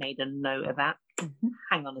sure I made a note of that.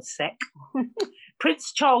 Hang on a sec.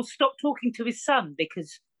 Prince Charles stopped talking to his son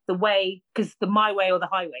because the my way or the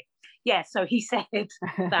highway. Yeah, so he said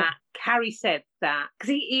that Harry said that because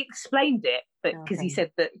he explained it, but because he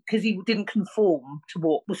said that because he didn't conform to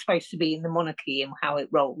what was supposed to be in the monarchy and how it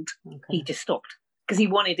rolled, he just stopped. Because he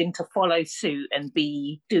wanted him to follow suit and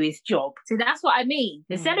do his job. See, that's what I mean.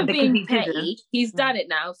 Instead of being petty, he's done it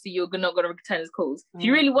now, so you're not going to return his calls. If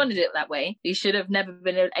you really wanted it that way, you should have never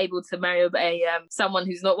been able to marry someone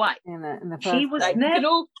who's not white. In the she was like, you can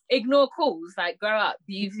all ignore calls. Like, grow up.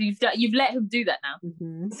 You've let him do that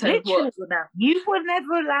now. So literally, you were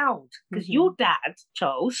never allowed because your dad,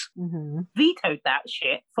 Charles, vetoed that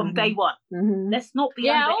shit from day one. Let's not be.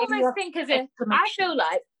 Yeah, I almost think as if I feel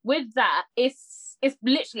like with that, it's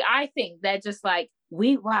literally, I think they're just like,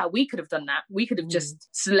 we could have done that. We could have just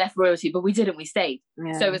left royalty, but we didn't. We stayed.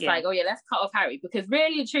 Yeah. So it's like, oh yeah, let's cut off Harry, because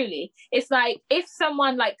really and truly, it's like if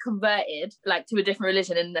someone like converted like to a different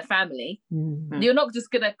religion in their family, you're not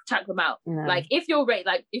just gonna chuck them out. No. Like if you're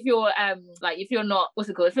like if you're if you're not, what's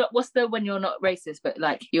it called? If you're, what's the when you're not racist, but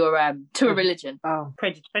like you're to a religion. Oh,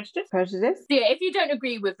 Prejudice. prejudice. Yeah, if you don't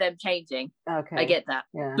agree with them changing, Okay, I get that.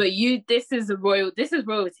 Yeah. But this is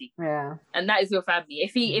royalty, Yeah. and that is your family.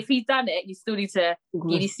 If he's done it, you still need to.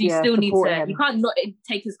 You Yeah, still need support to. him. You can't not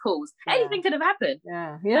take his calls. Yeah. Anything could have happened.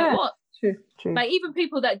 Yeah. Like, what? True. Like even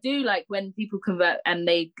people that do, like when people convert and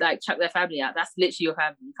they like chuck their family out, that's literally your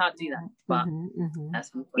family. You can't do that. But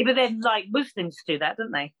that's Yeah, but then like Muslims do that,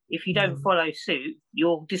 don't they? If you don't follow suit,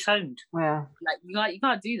 you're disowned. Yeah. Like you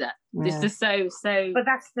can't do that. Yeah. It's just so. But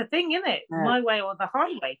that's the thing, isn't it? Yeah. My way or the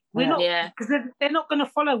highway. We're Yeah. not, because they're not going to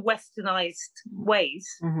follow westernized ways.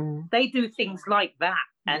 They do things like that,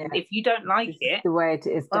 and if you don't like It's it, the way it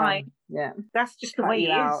is bye. done. Yeah. That's just the Cut way you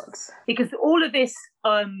it out. is. Because all of this,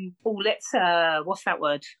 let's what's that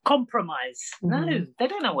word? Compromise. No, they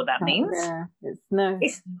don't know what that means. Yeah.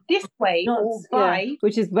 It's this way Not- or by. yeah,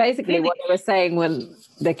 which is basically what they were saying when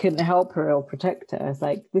they couldn't help her or protect her. It's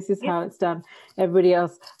like, this is how it's done. Everybody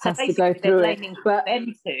else has to go basically through they're it. blaming But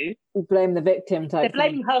them two. blame the victim They're type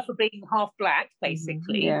blaming her for being half black,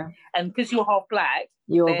 basically. Yeah. And because you're half black,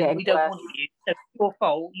 You're then getting we don't worse. want you. So it's your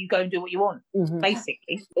fault. You go and do what you want,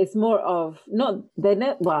 basically. It's more of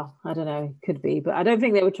well, I don't know, could be, but I don't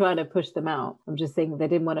think they were trying to push them out. I'm just saying they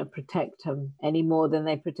didn't want to protect him any more than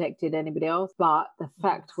they protected anybody else. But the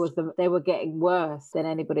fact was that they were getting worse than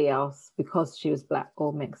anybody else because she was black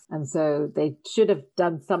or mixed, and so they should have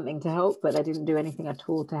done something to help, but they didn't do anything at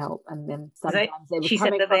all to help. And then sometimes they were She said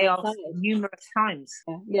coming that from they asked inside. numerous times.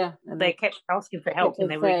 Yeah, and They kept asking for help, and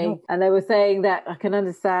they were ignored. and they were saying that I can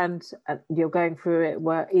understand you're going through it.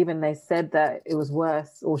 Where even they said that it was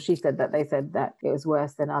worse, or she said that they said that it was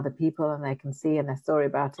worse than other people, and they can see and they're sorry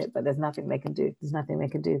about it, but there's nothing they can do. There's nothing they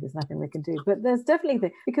can do. There's nothing they can do. But there's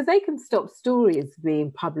definitely because they can stop stories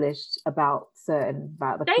being published about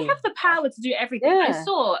the They Queen. have the power to do everything. Yeah. I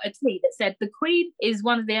saw a tweet that said the Queen is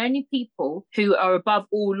one of the only people who are above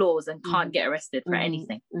all laws and can't get arrested for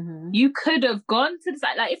anything. You could have gone to the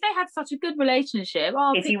side, like if they had such a good relationship,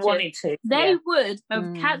 if you wanted to, they would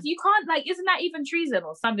have you can't, like, isn't that even treason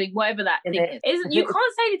or something, whatever that thing is? You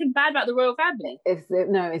can't say anything bad about the royal family.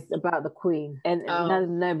 It's about the Queen and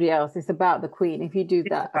nobody else. It's about the Queen. If you do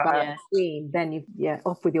that about the Queen, then you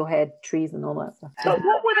off with your head, treason, all that stuff. But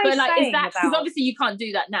what were they saying is that about? because obviously you can't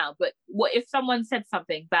do that now, but what if someone said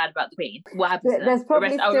something bad about the Queen? What happens? There's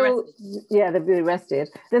probably they'd be arrested.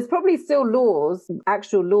 There's probably still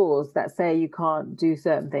actual laws that say you can't do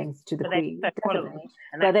certain things to the Queen.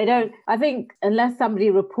 But they don't. I think unless somebody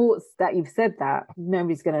reports that you've said that,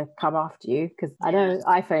 nobody's going to come after you, because I know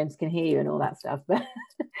iPhones can hear you and all that stuff, but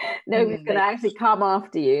nobody's going to actually come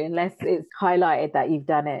after you unless it's highlighted that you've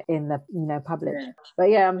done it in the public. But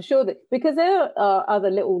yeah, I'm sure that because there are other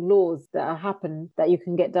little laws that happen that you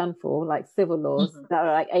can get done for, like civil laws that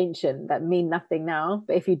are like ancient, that mean nothing now,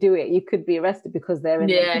 but if you do it you could be arrested because they're in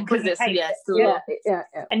because it's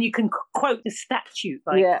and you can quote the statute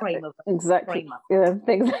like Kramer. Exactly.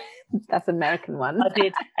 Things that's American one. I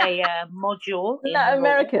did a module. Isn't that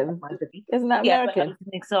American? Isn't that American? But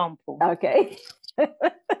an example. Okay.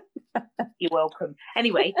 You're welcome.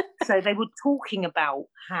 Anyway, so they were talking about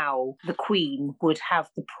how the Queen would have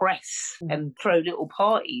the press and throw little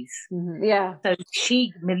parties. Yeah. So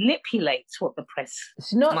she manipulates what the press.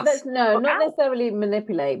 Not necessarily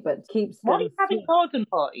manipulate, but keeps. Why are you having garden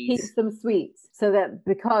parties? Keeps them sweet, so that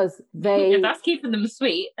because they. If that's keeping them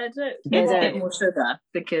sweet, I don't. It's a bit more sugar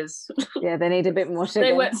because. Yeah, they need a bit more sugar.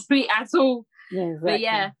 They weren't sweet at all. Yeah, exactly. But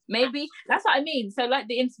yeah, maybe that's what I mean. So like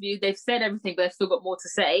the interview, they've said everything, but they've still got more to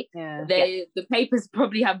say. Yeah. The papers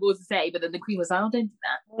probably have more to say, but then the Queen was like, "Oh, don't do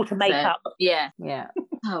that." More to make up. Yeah. Yeah.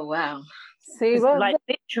 Oh wow. See, like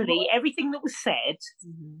literally everything that was said,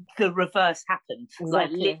 the reverse happened. Exactly.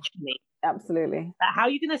 Like literally. Absolutely. How are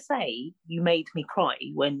you going to say you made me cry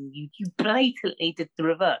when you blatantly did the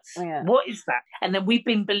reverse? Yeah. What is that? And then we've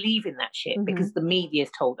been believing that shit because the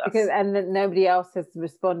media's told us. And then nobody else has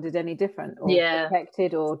responded any different or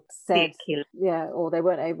protected or said, or they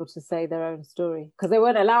weren't able to say their own story because they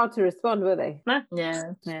weren't allowed to respond, were they? No.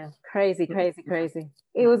 Yeah. Crazy.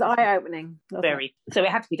 It was eye-opening. Very. So it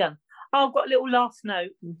had to be done. Oh, I've got a little last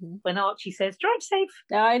note when Archie says, drive safe.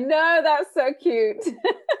 I know, that's so cute.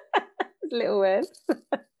 Little words.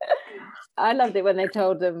 I loved it when they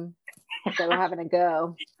told them they were having a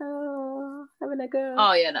girl. Oh, having a girl.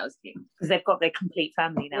 Oh yeah, that was cute. Because they've got their complete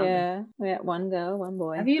family now. Yeah, one girl, one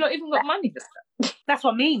boy. Have you not even got money for that? That's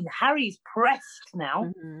what I mean. Harry's pressed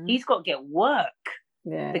now. He's got to get work.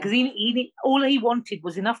 Yeah. Because all he wanted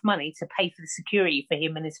was enough money to pay for the security for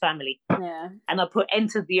him and his family. Yeah. And I put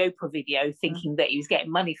enter the Oprah video thinking that he was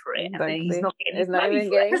getting money for it. And then he's not getting his money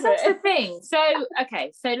for it. Because that's the thing. So,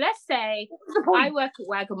 okay, so let's say I work at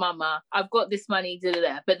Wagamama, I've got this money,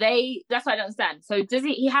 but that's what I don't understand. So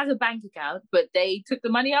he has a bank account, but they took the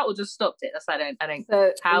money out or just stopped it? That's what I don't.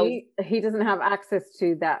 So how he doesn't have access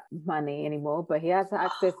to that money anymore, but he has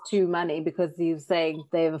access to money because he was saying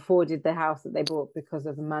they've afforded the house that they bought because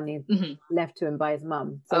of the money left to him by his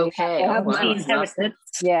mum. So okay. Inheritance.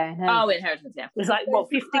 Yeah. Inheritance, yeah. It's like, what,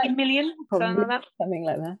 15 million? Something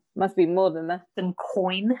like that. Must be more than that. Some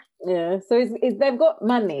coin. Yeah. So they've got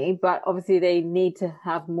money, but obviously they need to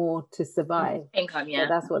have more to survive. Income, yeah. So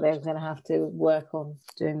that's what they're going to have to work on,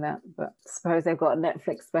 doing that. But I suppose they've got a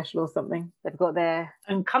Netflix special or something. They've got their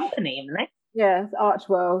own company, haven't they? Yeah, it's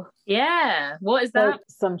Archwell. Yeah. What is that?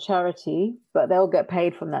 Some charity, but they'll get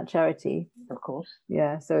paid from that charity. Of course.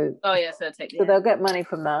 Yeah, so... Oh, yeah, so they'll get money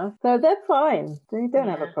from that. So they're fine. They don't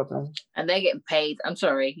have a problem. And they're getting paid. I'm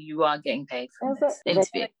sorry, you are getting paid for this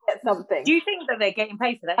interview. Get something. Do you think that they're getting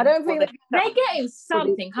paid for that? I don't think they're getting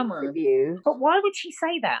something. Come on. But why would she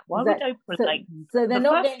say that? Why would Oprah So they're the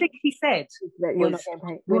not first thing she said that you're not getting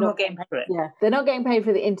paid. We're not getting paid for it. Yeah, they're not getting paid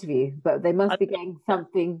for the interview, but they must be getting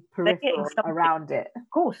something peripheral around it. Of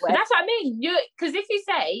course. But that's what I mean. Because if you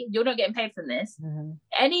say you're not getting paid from this,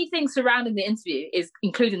 anything surrounding the interview is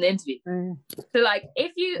including the interview. So like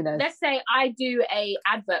if you let's say I do a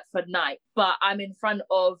advert for Nike, but I'm in front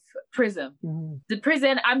of Prism. The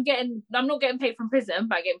Prism, I'm not getting paid from Prism,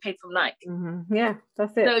 but I'm getting paid from Nike. Yeah,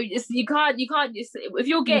 that's it. So you can't if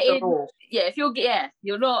you're getting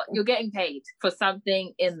you're getting paid for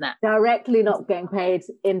something in that. Directly not getting paid,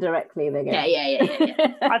 indirectly they're getting Yeah.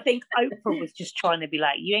 I think Oprah was just trying to be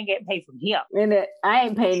like, you ain't getting paid from here. Innit? I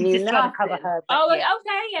ain't paying you just trying to cover her.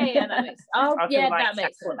 Okay, that makes that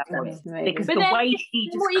makes sense. Because the way she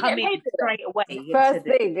just come in straight away. First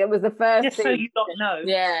thing, it was the first just thing. so you don't know.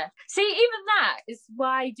 Yeah. See, even that is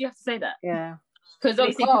why do you have to say that? Yeah. Because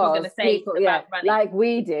obviously people are going to say about money. Like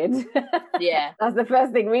we did. Yeah. That's the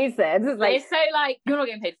first thing we said. It's so like, you're not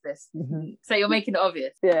getting paid for this. So you're making it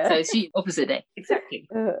obvious. Yeah. So she opposite day. Exactly.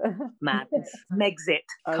 Madness. Megxit.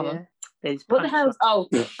 Come on. What the hell? Oh,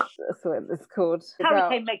 that's what it's called.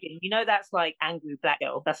 Hurricane Meghan. You know that's like angry black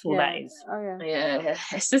girl. That's all that is. Oh yeah.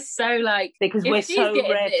 It's just so like because we're so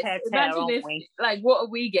rare, imagine if, like, what are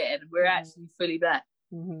we getting? We're actually fully black.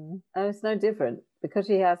 And it's no different because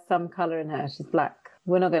she has some color in her. She's black.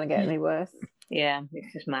 We're not going to get any worse. Yeah,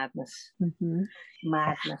 it's just madness.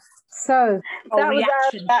 Madness. So that was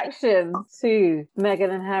our reaction to Meghan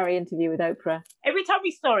and Harry interview with Oprah. Every time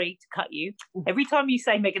every time you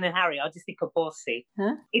say Meghan and Harry, I just think of Bossy.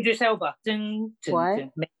 Huh? Idris Elba. Dun, dun, Why?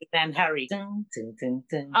 dun, Meghan and Harry. Dun, dun, dun,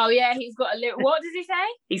 dun. Oh yeah, he's got a little. What does he say?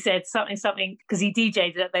 He said something because he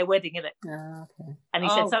DJ'd at their wedding, innit? Oh, okay. And he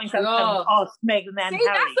said something. Ask Meghan and Harry. See,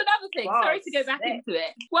 that's another thing. Sorry to go back into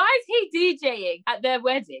it. Why is he DJing at their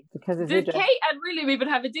wedding? Because did Kate and William even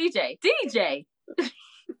have a DJ? DJ.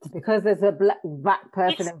 Because there's a black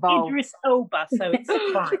person involved. Idris Elba, so it's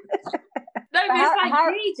fine. No, but it's like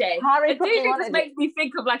DJ. Harry a DJ just makes me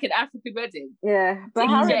think of like an African wedding. Yeah, but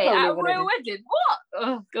DJ at a royal wedding. What?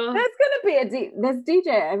 Oh god. There's gonna be there's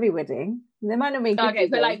DJ at every wedding. There might not be. Okay,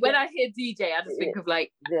 but like when I hear DJ, I just think of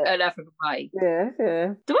like an African party. Yeah.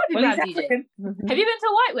 Do white people have DJ? Have you been to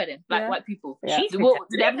a white wedding? Like white people? Yeah. Did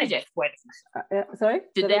they have a DJ? Sorry.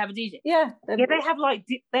 Did they have a DJ? Yeah. Yeah,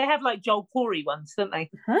 they have like Joel Corey ones, don't they?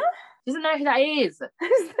 Huh? Doesn't know who that is.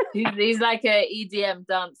 He's like a EDM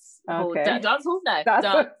dance hall. Dance hall? No.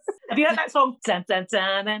 Dance. Have you heard that song? Dun, dun,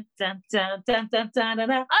 dun, dun, dun, dun, dun, dun, dun, dun,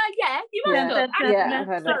 dun. Yeah, you must have. Yeah, I've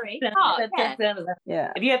heard Sorry.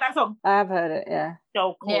 Yeah. Have you heard that song? I've heard it. Yeah.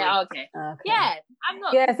 Joel Corey. Yeah. Okay. Yeah, I'm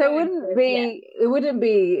not. Yeah, so it wouldn't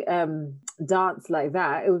be dance like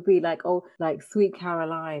that. It would be like like Sweet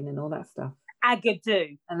Caroline and all that stuff.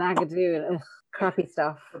 Agadoo. And Agadoo and crappy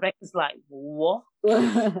stuff. Rebecca's like, what?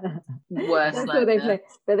 Worse. That's what they play.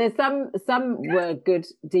 But there's some were good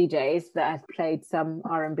DJs that have played some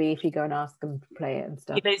R&B. If you go and ask them to play it and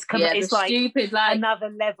stuff. Yeah, it's like stupid, like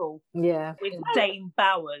another level. Yeah. With Dame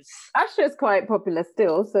Bowers. Usher's quite popular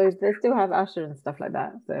still, so they still have Usher and stuff like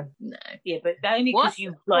that. So no. Yeah, but only because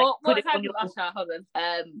you like put it on your Usher. Hold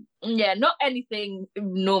on. Yeah, not anything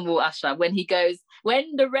normal Usher. When he goes,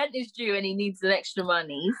 when the rent is due and he needs an extra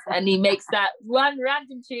money, and he makes that one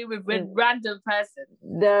random tune with random person.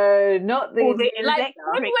 No, not the like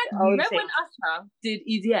remember when Usher did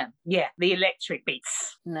EDM? Yeah, the electric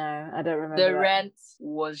beats. No, I don't remember. The rent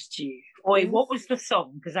was due. Oi, what was the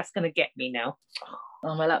song? Because that's going to get me now.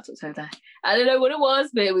 Oh, my laptop's so die. I don't know what it was,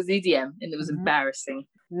 but it was EDM, and it was embarrassing.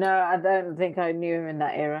 No, I don't think I knew him in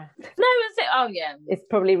that era. No, it was it. Oh yeah, it's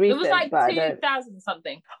probably recent. It was like but 2000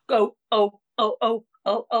 something. Oh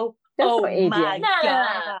my God.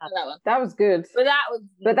 That was good.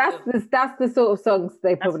 But that's the sort of songs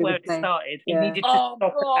they probably where would it play. started. Yeah. You needed to stop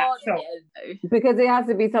at that song. Yeah. Because it has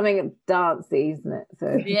to be something dancey, isn't it?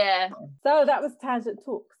 So Yeah. So that was Tangent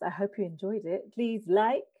Talks. I hope you enjoyed it. Please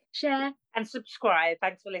like, share, and subscribe.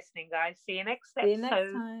 Thanks for listening, guys. See you next episode. See you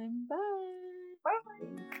next time. Bye. Bye.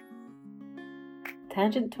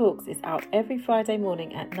 Tangent Talks is out every Friday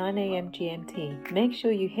morning at 9 a.m. GMT. Make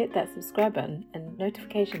sure you hit that subscribe button and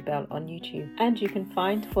notification bell on YouTube. And you can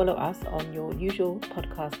follow us on your usual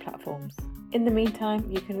podcast platforms. In the meantime,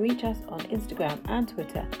 you can reach us on Instagram and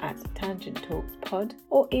Twitter at Tangent Talks Pod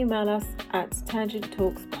or email us at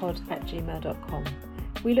tangenttalkspod@gmail.com.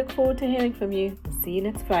 We look forward to hearing from you and see you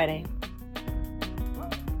next Friday.